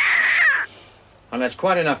 And that's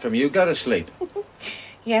quite enough from you. Go to sleep.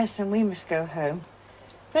 Yes, and we must go home.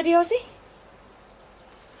 Ready, Ozzy?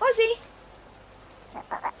 Ozzy?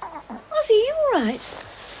 Ozzy, you all right?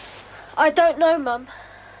 I don't know, Mum.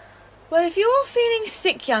 Well, if you're feeling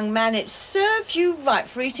sick, young man, it serves you right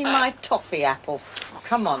for eating my toffee apple.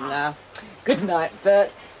 Come on now. Good night,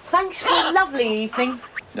 Bert. Thanks for a lovely evening.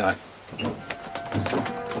 No.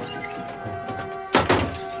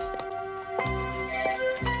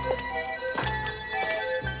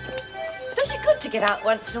 Does it good to get out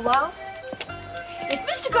once in a while? If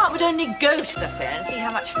Mr. Grant would only go to the fair and see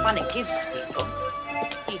how much fun it gives people,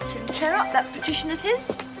 he'd soon tear up that petition of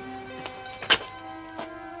his.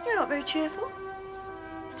 You're not very cheerful.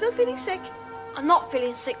 Still feeling sick? I'm not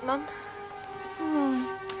feeling sick, Mum.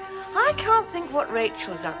 I can't think what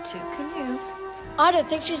Rachel's up to, can you? I don't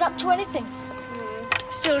think she's up to anything.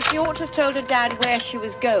 Still, she ought to have told her dad where she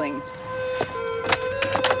was going.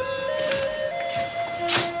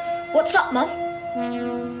 What's up, Mum?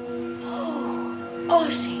 Oh,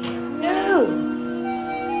 Ozzy, no.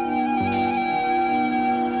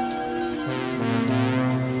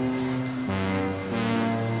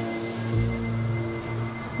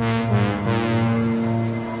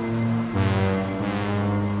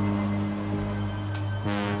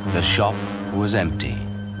 The shop was empty.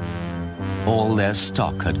 All their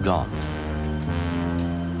stock had gone.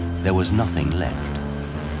 There was nothing left.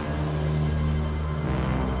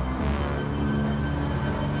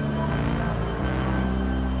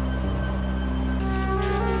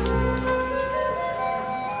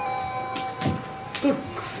 Good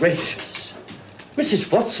gracious.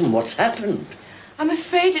 Mrs. Watson, what's happened? I'm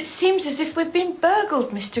afraid it seems as if we've been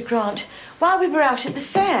burgled, Mr. Grant, while we were out at the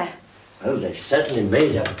fair. Well, they've certainly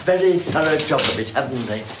made a very thorough job of it, haven't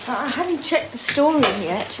they? I haven't checked the storeroom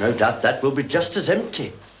yet. No doubt that will be just as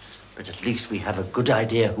empty. But at least we have a good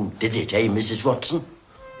idea who did it, eh, Mrs. Watson?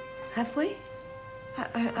 Have we?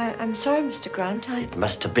 I'm sorry, Mr. Grant. It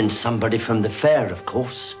must have been somebody from the fair, of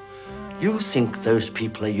course. You think those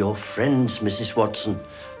people are your friends, Mrs. Watson,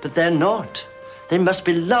 but they're not. They must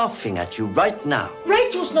be laughing at you right now.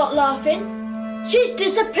 Rachel's not laughing. She's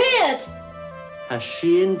disappeared. Has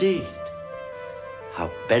she indeed? How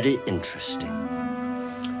very interesting.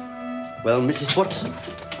 Well, Mrs. Watson,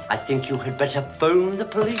 I think you had better phone the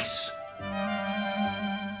police.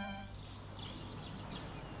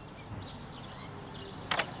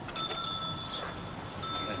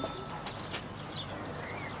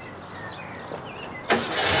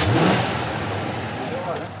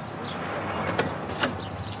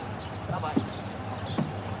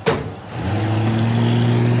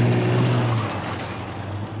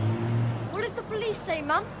 Say,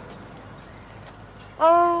 Mum?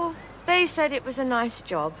 Oh, they said it was a nice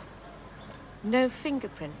job. No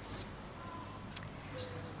fingerprints.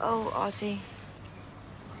 Oh, Ozzy.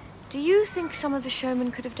 Do you think some of the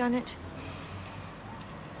showmen could have done it?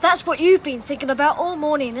 That's what you've been thinking about all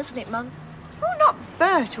morning, isn't it, Mum? Oh, not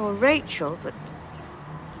Bert or Rachel, but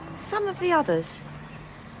some of the others.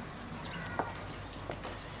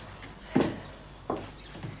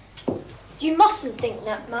 You mustn't think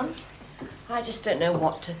that, Mum. I just don't know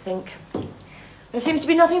what to think. There seems to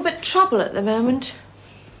be nothing but trouble at the moment.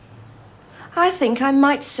 I think I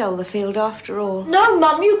might sell the field after all. No,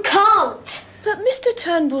 Mum, you can't. But Mr.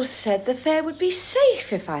 Turnbull said the fair would be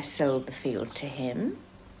safe if I sold the field to him.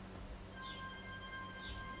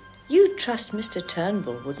 You'd trust Mr.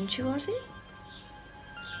 Turnbull, wouldn't you, Ozzy?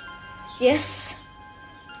 Yes.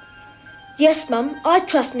 Yes, Mum, I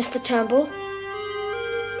trust Mr. Turnbull.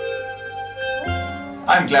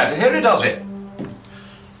 I'm glad to hear it, Ozzy.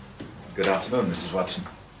 Good afternoon, Mrs. Watson.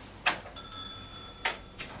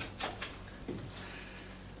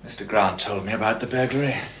 Mr. Grant told me about the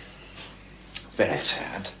burglary. Very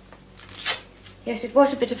sad. Yes, it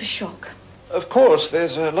was a bit of a shock. Of course,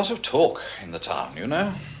 there's a lot of talk in the town, you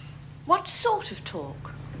know. What sort of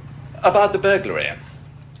talk? About the burglary.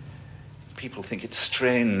 People think it's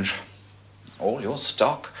strange. All your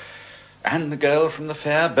stock, and the girl from the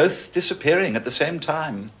fair both disappearing at the same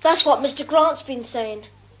time. That's what Mr. Grant's been saying.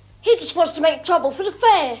 He just wants to make trouble for the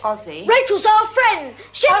fair. Ozzy. Rachel's our friend.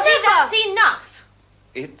 She'd Ozzy, never... that's enough.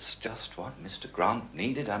 It's just what Mr. Grant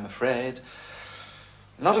needed, I'm afraid.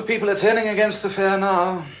 A lot of people are turning against the fair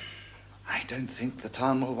now. I don't think the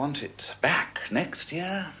town will want it back next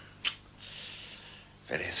year.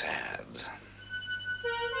 Very sad.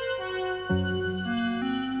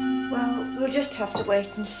 Well, we'll just have to wait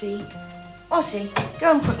and see. Ozzy,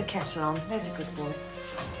 go and put the kettle on. There's a good boy.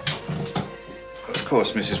 Of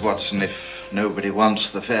course, Mrs. Watson, if nobody wants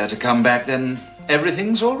the fair to come back, then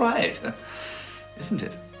everything's all right, isn't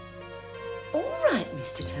it? All right,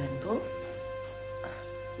 Mr. Turnbull.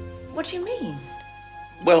 What do you mean?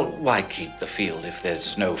 Well, why keep the field if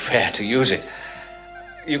there's no fair to use it?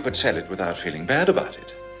 You could sell it without feeling bad about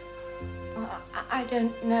it. Well, I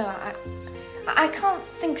don't know. I can't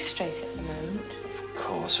think straight at the moment.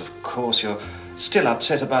 Of course, you're still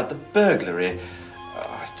upset about the burglary.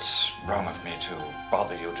 Oh, it's wrong of me to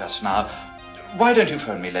bother you just now. Why don't you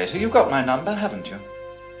phone me later? You've got my number, haven't you?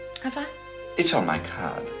 Have I? It's on my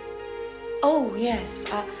card. Oh, yes.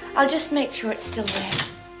 I'll just make sure it's still there.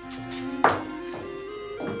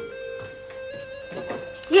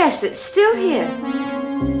 Yes, it's still here.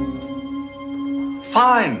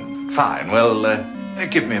 Fine. Well,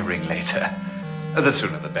 give me a ring later. The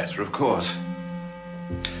sooner the better, of course.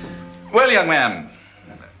 Well, young man,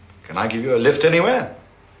 can I give you a lift anywhere?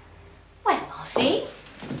 Well, Ozzy,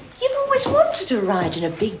 you've always wanted to ride in a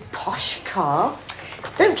big posh car.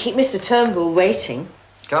 Don't keep Mr. Turnbull waiting.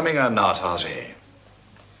 Coming or not, Ozzy?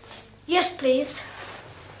 Yes, please.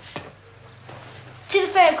 To the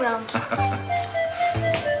fairground.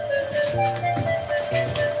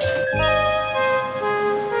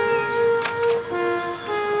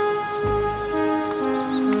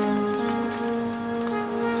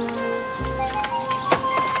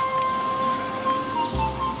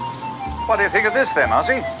 What do you think of this then,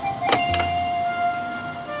 Ozzy?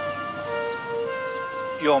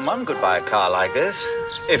 Your mum could buy a car like this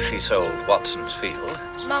if she sold Watson's Field.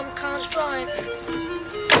 Mum can't drive.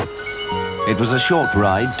 It was a short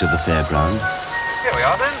ride to the fairground. Here we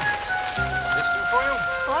are then. This do for you?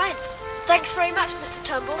 Fine. Thanks very much, Mr.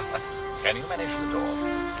 Turnbull. Can you manage the door?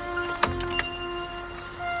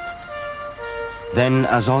 Then,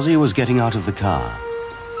 as Ozzy was getting out of the car,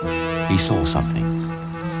 he saw something.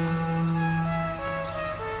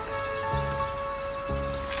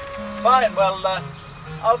 Fine, well,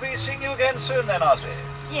 I'll be seeing you again soon then, Ozzy.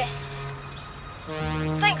 Yes.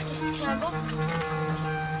 Thanks, Mr. Turnbull.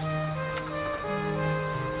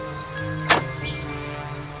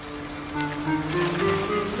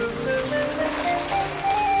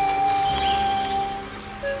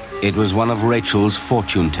 It was one of Rachel's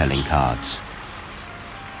fortune-telling cards.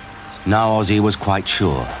 Now Ozzy was quite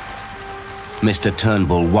sure. Mr.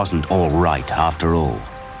 Turnbull wasn't all right after all.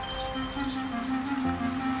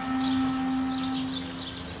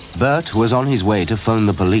 Bert was on his way to phone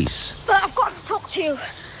the police. But I've got to talk to you.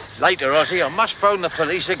 Later, Ozzy, I must phone the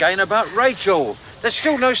police again about Rachel. There's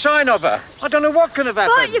still no sign of her. I don't know what could have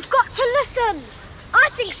happened. Bert, you've got to listen. I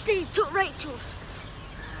think Steve took Rachel.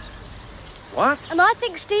 What? And I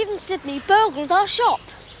think Steve and Sydney burgled our shop.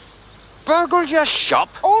 Burgled your shop?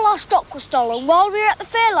 All our stock was stolen while we were at the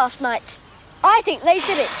fair last night. I think they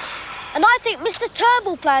did it. And I think Mr.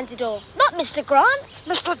 Turnbull planned it all, not Mr. Grant.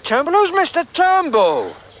 Mr. Turnbull? Who's Mr.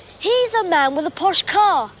 Turnbull? He's a man with a posh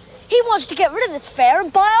car. He wants to get rid of this fair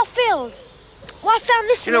and buy our field. Well, I found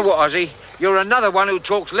this... You know what, Ozzy? You're another one who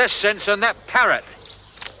talks less sense than that parrot.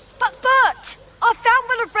 But, Bert, I found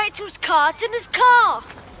one of Rachel's cards in his car.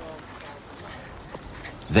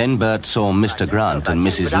 Then Bert saw Mr. Grant and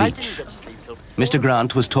Mrs. Leach. Mr.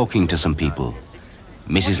 Grant was talking to some people.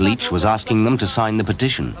 Mrs. Leach was asking them to sign the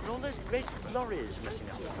petition.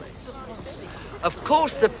 Of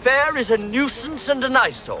course, the fair is a nuisance and an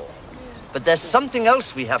eyesore. But there's something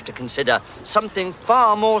else we have to consider, something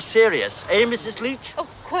far more serious, eh, Mrs. Leach? Oh,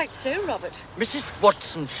 quite so, Robert. Mrs.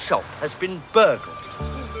 Watson's shop has been burgled.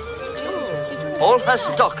 All her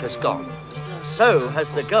stock has gone. So has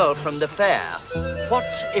the girl from the fair. What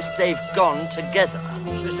if they've gone together?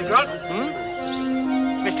 Mr. Grant?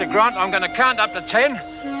 Mr. Grant, I'm going to count up to 10,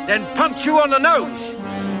 then punch you on the nose.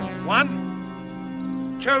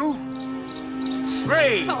 1, 2,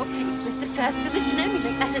 3. Oh, please, Mr. Thurston, this can only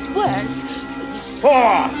make matters worse. Please.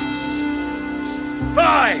 4,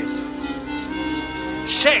 5,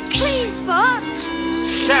 6. Please, Bert.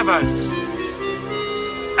 7,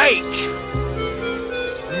 8,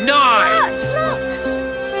 9. Bert, look.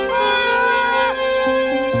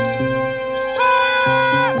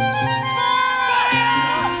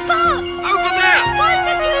 Bert!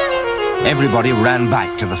 Everybody ran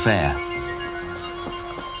back to the fair.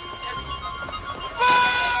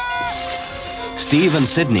 Steve and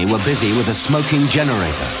Sidney were busy with a smoking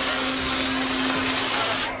generator.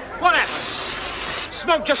 What happened?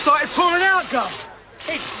 Smoke just started pouring out, Gov.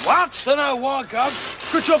 It what? Dunno why,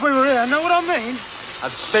 Gov. Good job we were here, know what I mean? A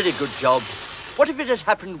very good job. What if it had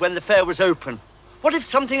happened when the fair was open? What if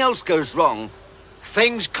something else goes wrong?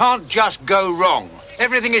 Things can't just go wrong.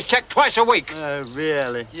 Everything is checked twice a week. Oh,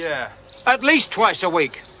 really? Yeah. At least twice a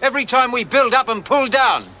week. Every time we build up and pull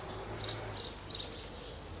down.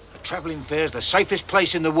 A travelling fair's the safest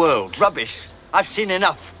place in the world. Rubbish. I've seen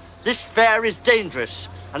enough. This fair is dangerous,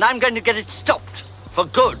 and I'm going to get it stopped. For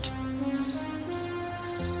good.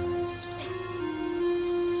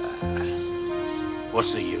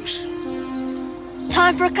 What's the use?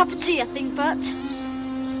 Time for a cup of tea, I think, Bert.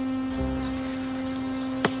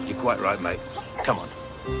 You're quite right, mate. Come on.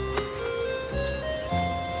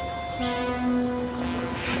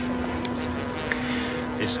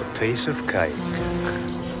 It's a piece of cake.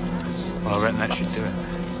 Well, I reckon that should do it.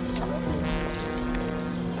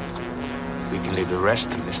 We can leave the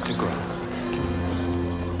rest to Mr. Grant.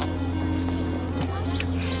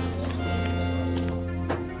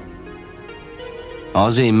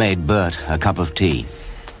 Ozzy made Bert a cup of tea.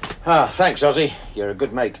 Ah, thanks, Ozzy. You're a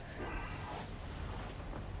good mate.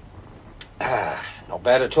 Not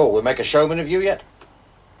bad at all. We'll make a showman of you yet.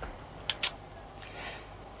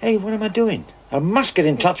 Hey, what am I doing? I must get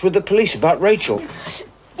in touch with the police about Rachel.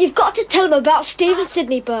 You've got to tell them about Steve and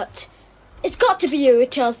Sidney, Bert. It's got to be you who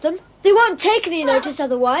tells them. They won't take any notice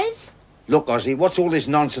otherwise. Look, Ozzy, what's all this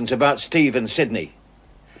nonsense about Steve and Sidney?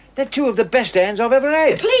 They're two of the best hands I've ever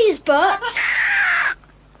had. Please, Bert.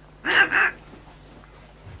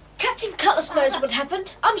 Captain Cutlass knows what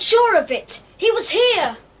happened. I'm sure of it. He was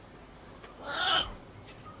here.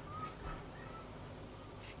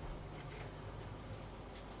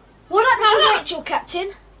 What happened to Rachel,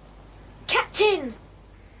 Captain? Captain!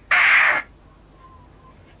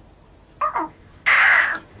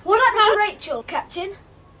 What happened to Rachel, Captain?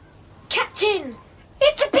 Captain!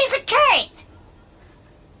 It's a piece of cake!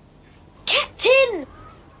 Captain!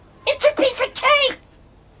 It's a piece of cake!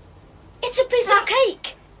 It's a piece of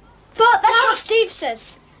cake! But that's what Steve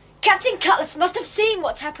says. Captain Cutlass must have seen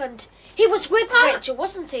what happened. He was with Rachel,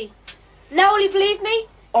 wasn't he? Now will you believe me?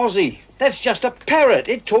 Ozzy, that's just a parrot.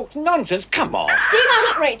 It talks nonsense. Come on. Steve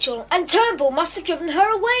took Rachel, and Turnbull must have driven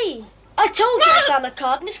her away. I told you I found a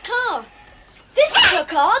card in his car. This is her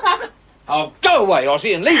card. Oh, go away,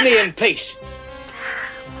 Ozzy, and leave me in peace.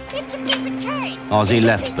 It's a piece of cake! Ozzy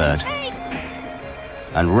left Bert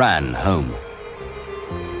and ran home.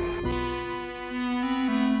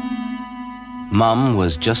 Mum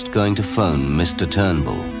was just going to phone Mr.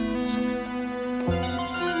 Turnbull.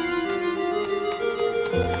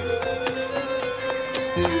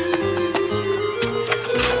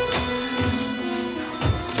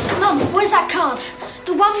 Mum, where's that card?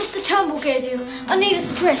 The one Mr. Turnbull gave you. I need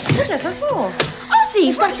its address. Whatever for? Ozzy!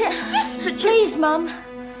 Is that it? Yes, but please, Mum.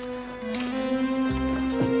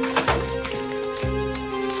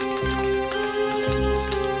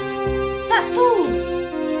 That ball.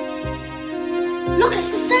 Look, it's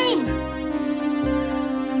the same.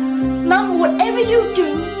 Mum, whatever you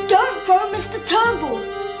do, don't phone Mr. Turnbull.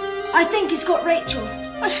 I think he's got Rachel.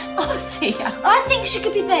 Ozzy! I think she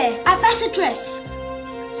could be there, at that address.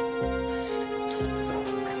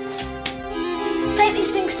 Take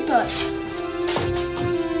these things to Bert.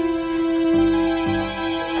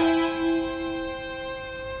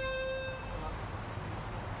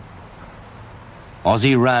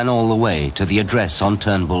 Ozzy ran all the way to the address on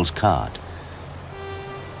Turnbull's card.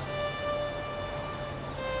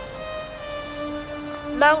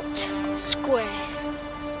 Mount Square.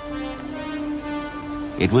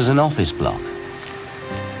 It was an office block.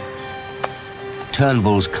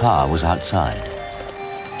 Turnbull's car was outside.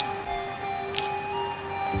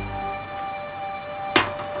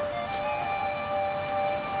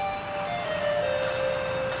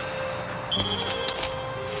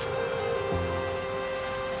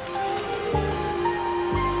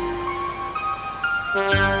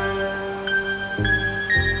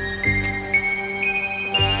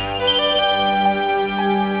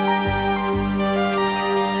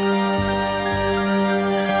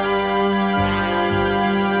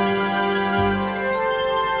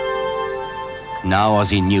 Now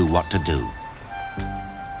Ozzy knew what to do.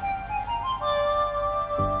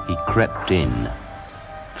 He crept in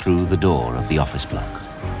through the door of the office block.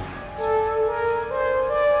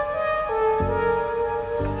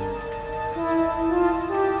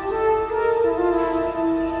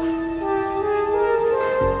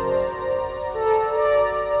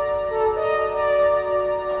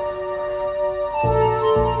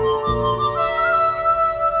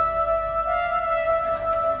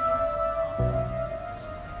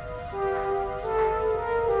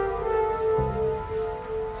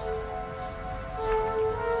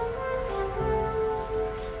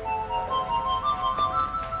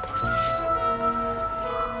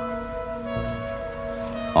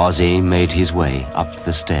 Ozzy made his way up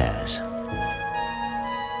the stairs.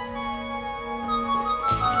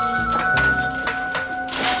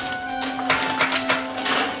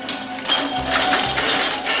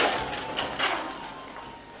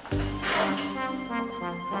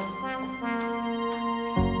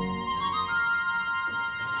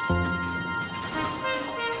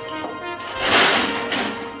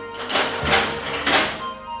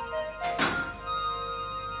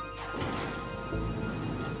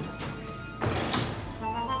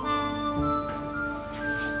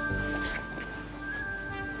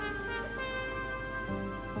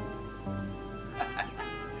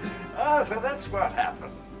 So that's what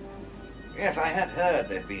happened. Yes, I had heard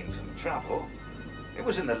there'd been some trouble. It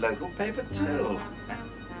was in the local paper too.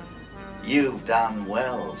 You've done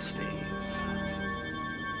well, Steve.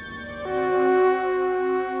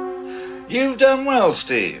 You've done well,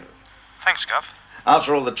 Steve. Thanks, Gov.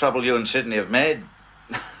 After all the trouble you and Sydney have made,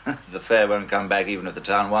 the fair won't come back even if the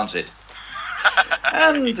town wants it.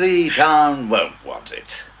 And the town won't want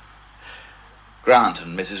it. Grant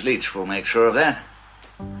and Mrs. Leach will make sure of that.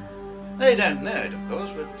 They don't know it, of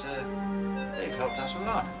course, but they've helped us a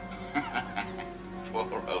lot.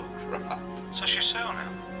 Poor old Grant. So she's sale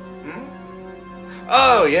now? Hmm?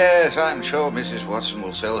 Oh, yes, I'm sure Mrs. Watson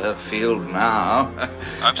will sell her field now.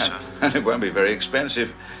 Hope so. And it won't be very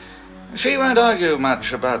expensive. She won't argue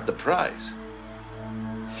much about the price.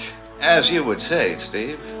 As you would say,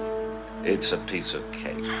 Steve, it's a piece of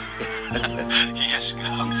cake. Yes,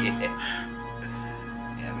 Gov.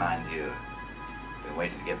 Yeah, mind you, I've been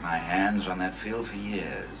waiting to get my hands on that field for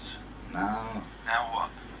years. Now what?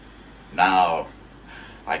 Now,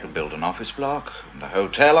 I can build an office block and a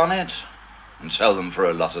hotel on it and sell them for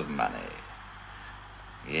a lot of money.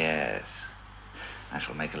 Yes, I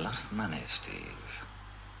shall make a lot of money, Steve.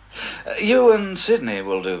 You and Sydney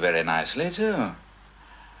will do very nicely, too.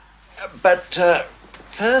 But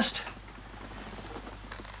first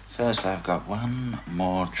I've got one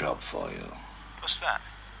more job for you. What's that?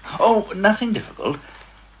 Oh, nothing difficult.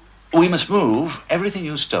 We must move everything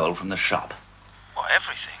you stole from the shop. What,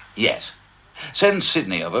 everything? Yes. Send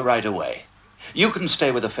Sydney over right away. You can stay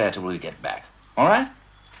with the fair till we get back. All right?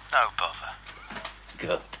 No bother.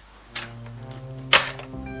 Good.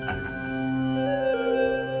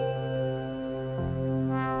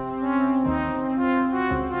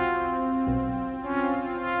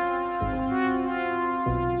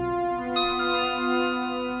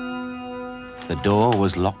 The door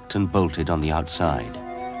was locked and bolted on the outside.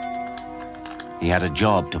 He had a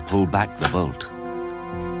job to pull back the bolt.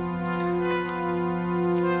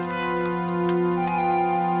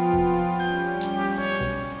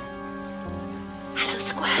 Hello,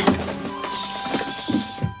 Square.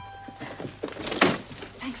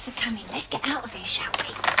 Thanks for coming. Let's get out of here, shall we?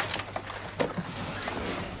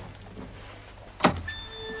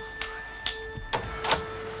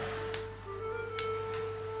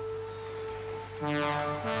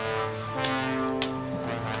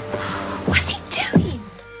 What's he doing?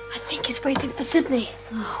 I think he's waiting for Sydney.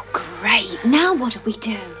 Oh, great. Now what do we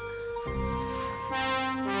do?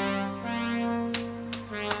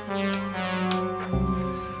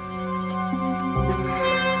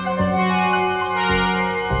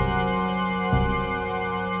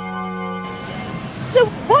 So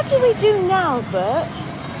what do we do now, Bert?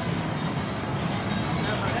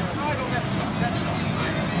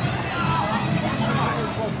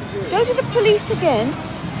 Go to the police again?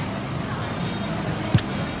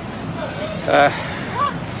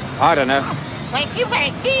 I don't know. Wakey,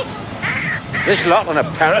 wakey. This lot on a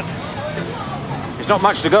parrot. There's not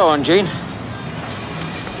much to go on, Jean.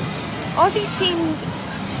 Ozzy seemed,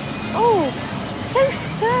 so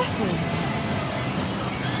certain.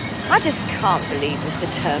 I just can't believe Mr.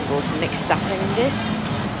 Turnbull's mixed up in this.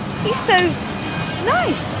 He's so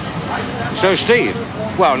nice. So, Steve?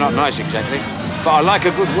 Well, not nice exactly, but I like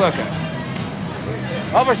a good worker.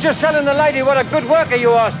 I was just telling the lady what a good worker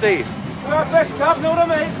you are, Steve. Best Gov, know what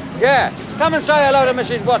I mean? Yeah, come and say hello to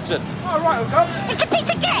Mrs. Watson. All right, Gov. It's a piece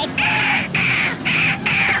of cake.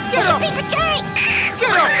 Get off! Piece of cake.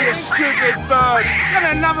 Get off, you stupid bird! And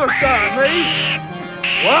another go at me!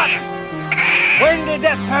 What? When did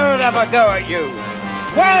that parrot have a go at you?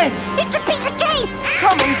 When? It's a piece of cake.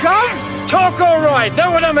 Come on, Gov! Talk all right,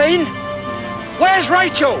 know what I mean? Where's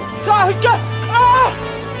Rachel? Go! Ah!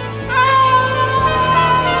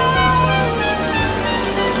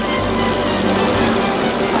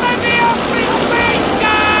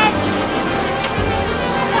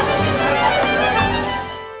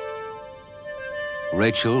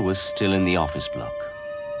 Rachel was still in the office block.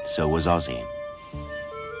 So was Ozzy.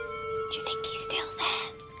 Do you think he's still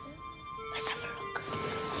there? Let's have a look.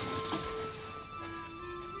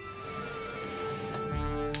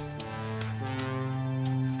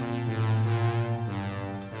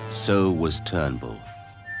 So was Turnbull.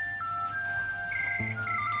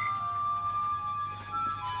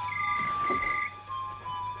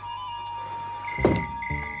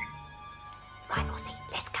 Right, Ozzy,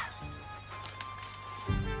 let's go.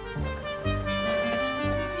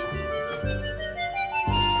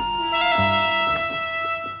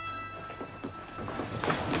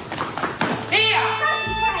 Here!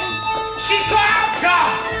 She's got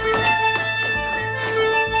outcast!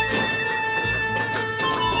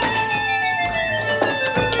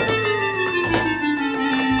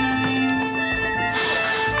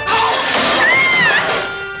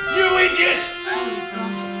 You idiot!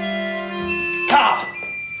 Car!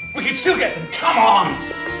 We can still get them. Come on!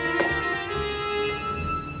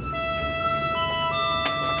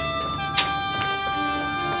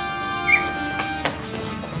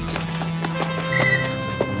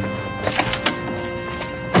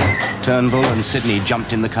 Turnbull and Sidney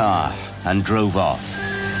jumped in the car and drove off.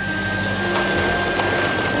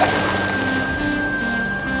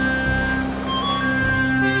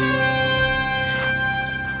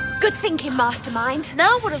 Good thinking, Mastermind.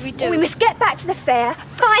 Now what do we do? We must get back to the fair,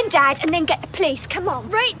 find Dad, and then get the police. Come on.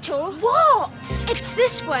 Rachel! What? It's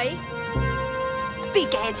this way.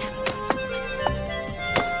 Big Ed.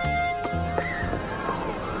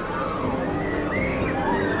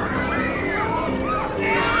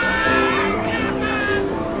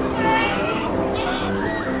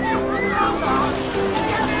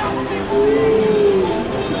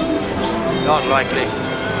 Not likely.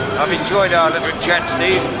 I've enjoyed our little chat,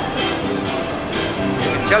 Steve.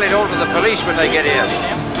 You can tell it all to the police when they get here.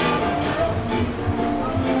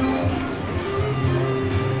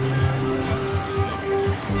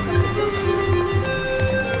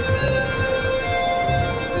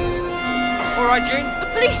 All right, Jean? The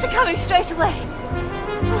police are coming straight away.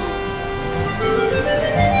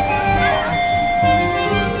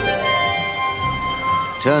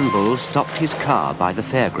 Turnbull stopped his car by the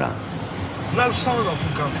fairground. No sign of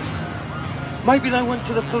them, Gov. Maybe they went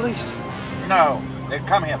to the police. No, they'd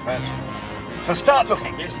come here first. So start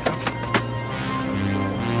looking. Yes,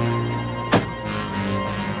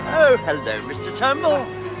 Oh, hello, Mr. Turnbull.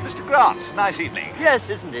 Mr. Grant, nice evening. Yes,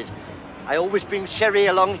 isn't it? I always bring sherry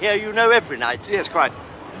along here, you know, every night. Yes, quite.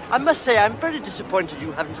 I must say, I'm very disappointed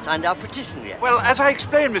you haven't signed our petition yet. Well, as I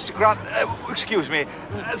explained, Mr. Grant, excuse me,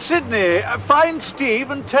 Sidney, find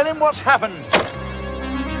Steve and tell him what's happened.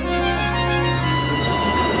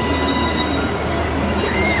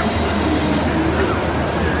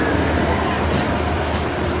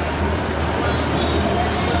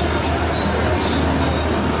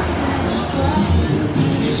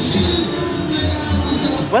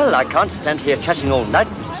 Well, I can't stand here chatting all night,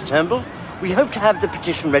 Mr. Turnbull. We hope to have the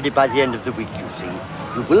petition ready by the end of the week, you see.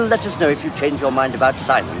 You will let us know if you change your mind about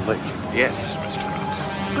signing, won't you? Yes, Mr.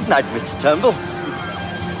 Grant. Good night, Mr. Turnbull.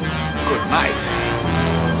 Good night.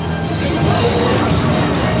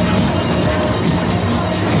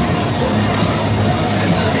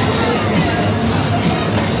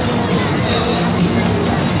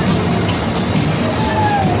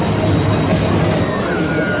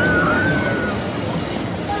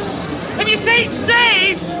 Have you seen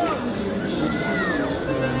Steve?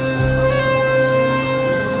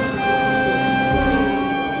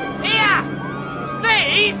 Here!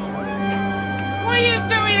 Steve! What are you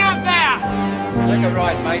doing up there? Take a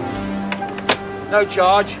ride, mate. No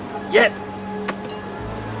charge. Yet.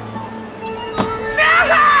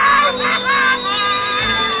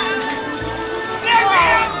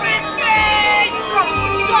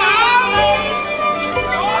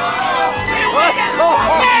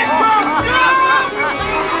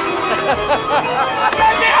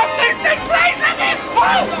 Let me have 15 plays of it! Oh,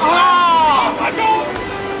 my God!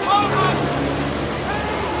 Oh, my...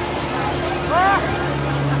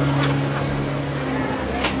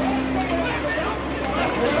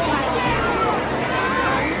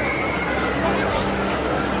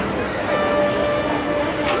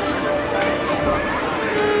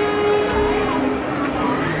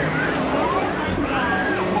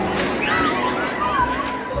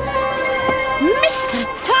 Mr.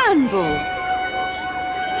 Turnbull!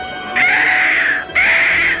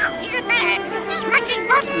 He's a man. Smacking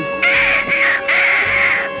button.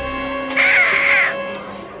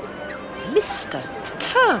 Mr.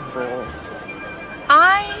 Turnbull,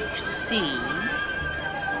 I see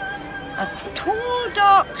a tall,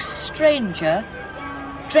 dark stranger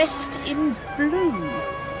dressed in blue.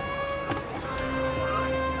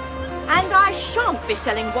 And I shan't be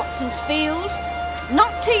selling Watson's Field.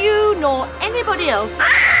 Not to you nor anybody else.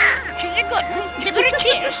 She's a good one. Give her a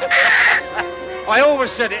kiss. I always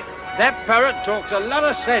said it. That parrot talks a lot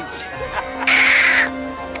of sense.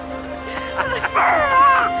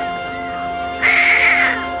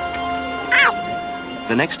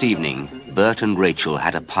 The next evening, Bert and Rachel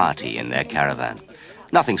had a party in their caravan.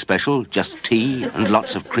 Nothing special, just tea and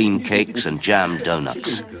lots of cream cakes and jam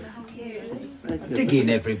donuts. Dig in,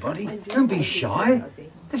 everybody. Don't be shy.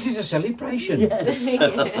 This is a celebration.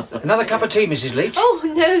 Yes. Another cup of tea, Mrs. Leach? Oh,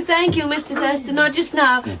 no, thank you, Mr. Thurston. Not just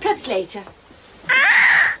now. Perhaps later.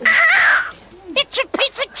 It's a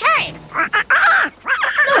piece of cake.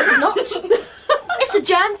 No, it's not. It's a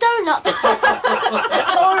jam donut.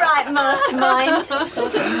 All right, mastermind.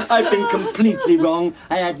 I've been completely wrong.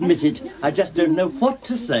 I admit it. I just don't know what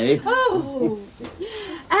to say. Oh,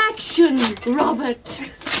 action, Robert.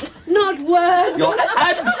 Not words. You're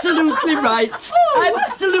absolutely right.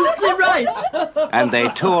 Absolutely right. And they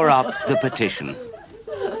tore up the petition.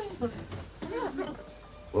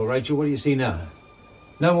 Well, Rachel, what do you see now?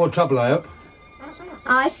 No more trouble, I hope?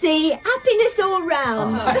 I see happiness all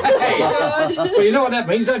round. Hey. Well, you know what that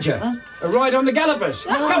means, don't you? A ride on the gallopers.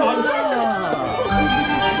 Come on.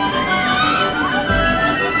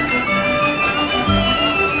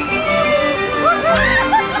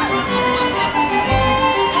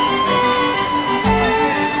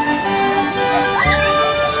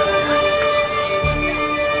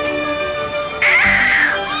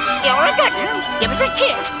 You're a good one. Give it a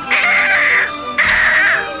kiss.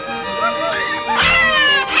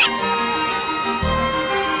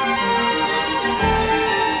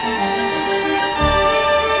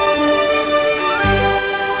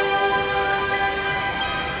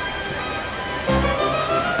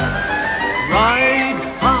 Ride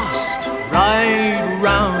fast, ride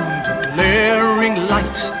round, glaring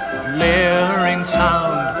light, blaring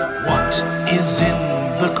sound. What is in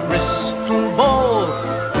the crystal ball?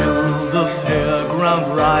 Will the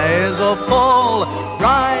fairground rise or fall?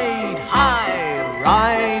 Ride high,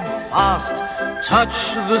 ride fast,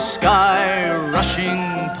 touch the sky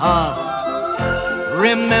rushing past.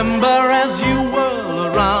 Remember as you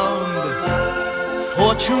whirl around,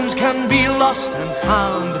 fortunes can be lost and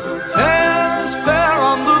found. Fair's fair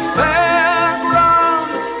on the fairground.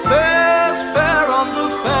 Fair's fair on the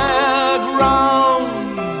fairground.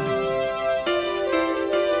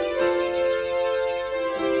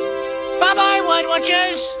 Bye-bye, Word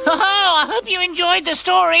Watchers. I hope you enjoyed the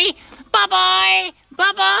story. Bye-bye.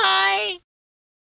 Bye-bye.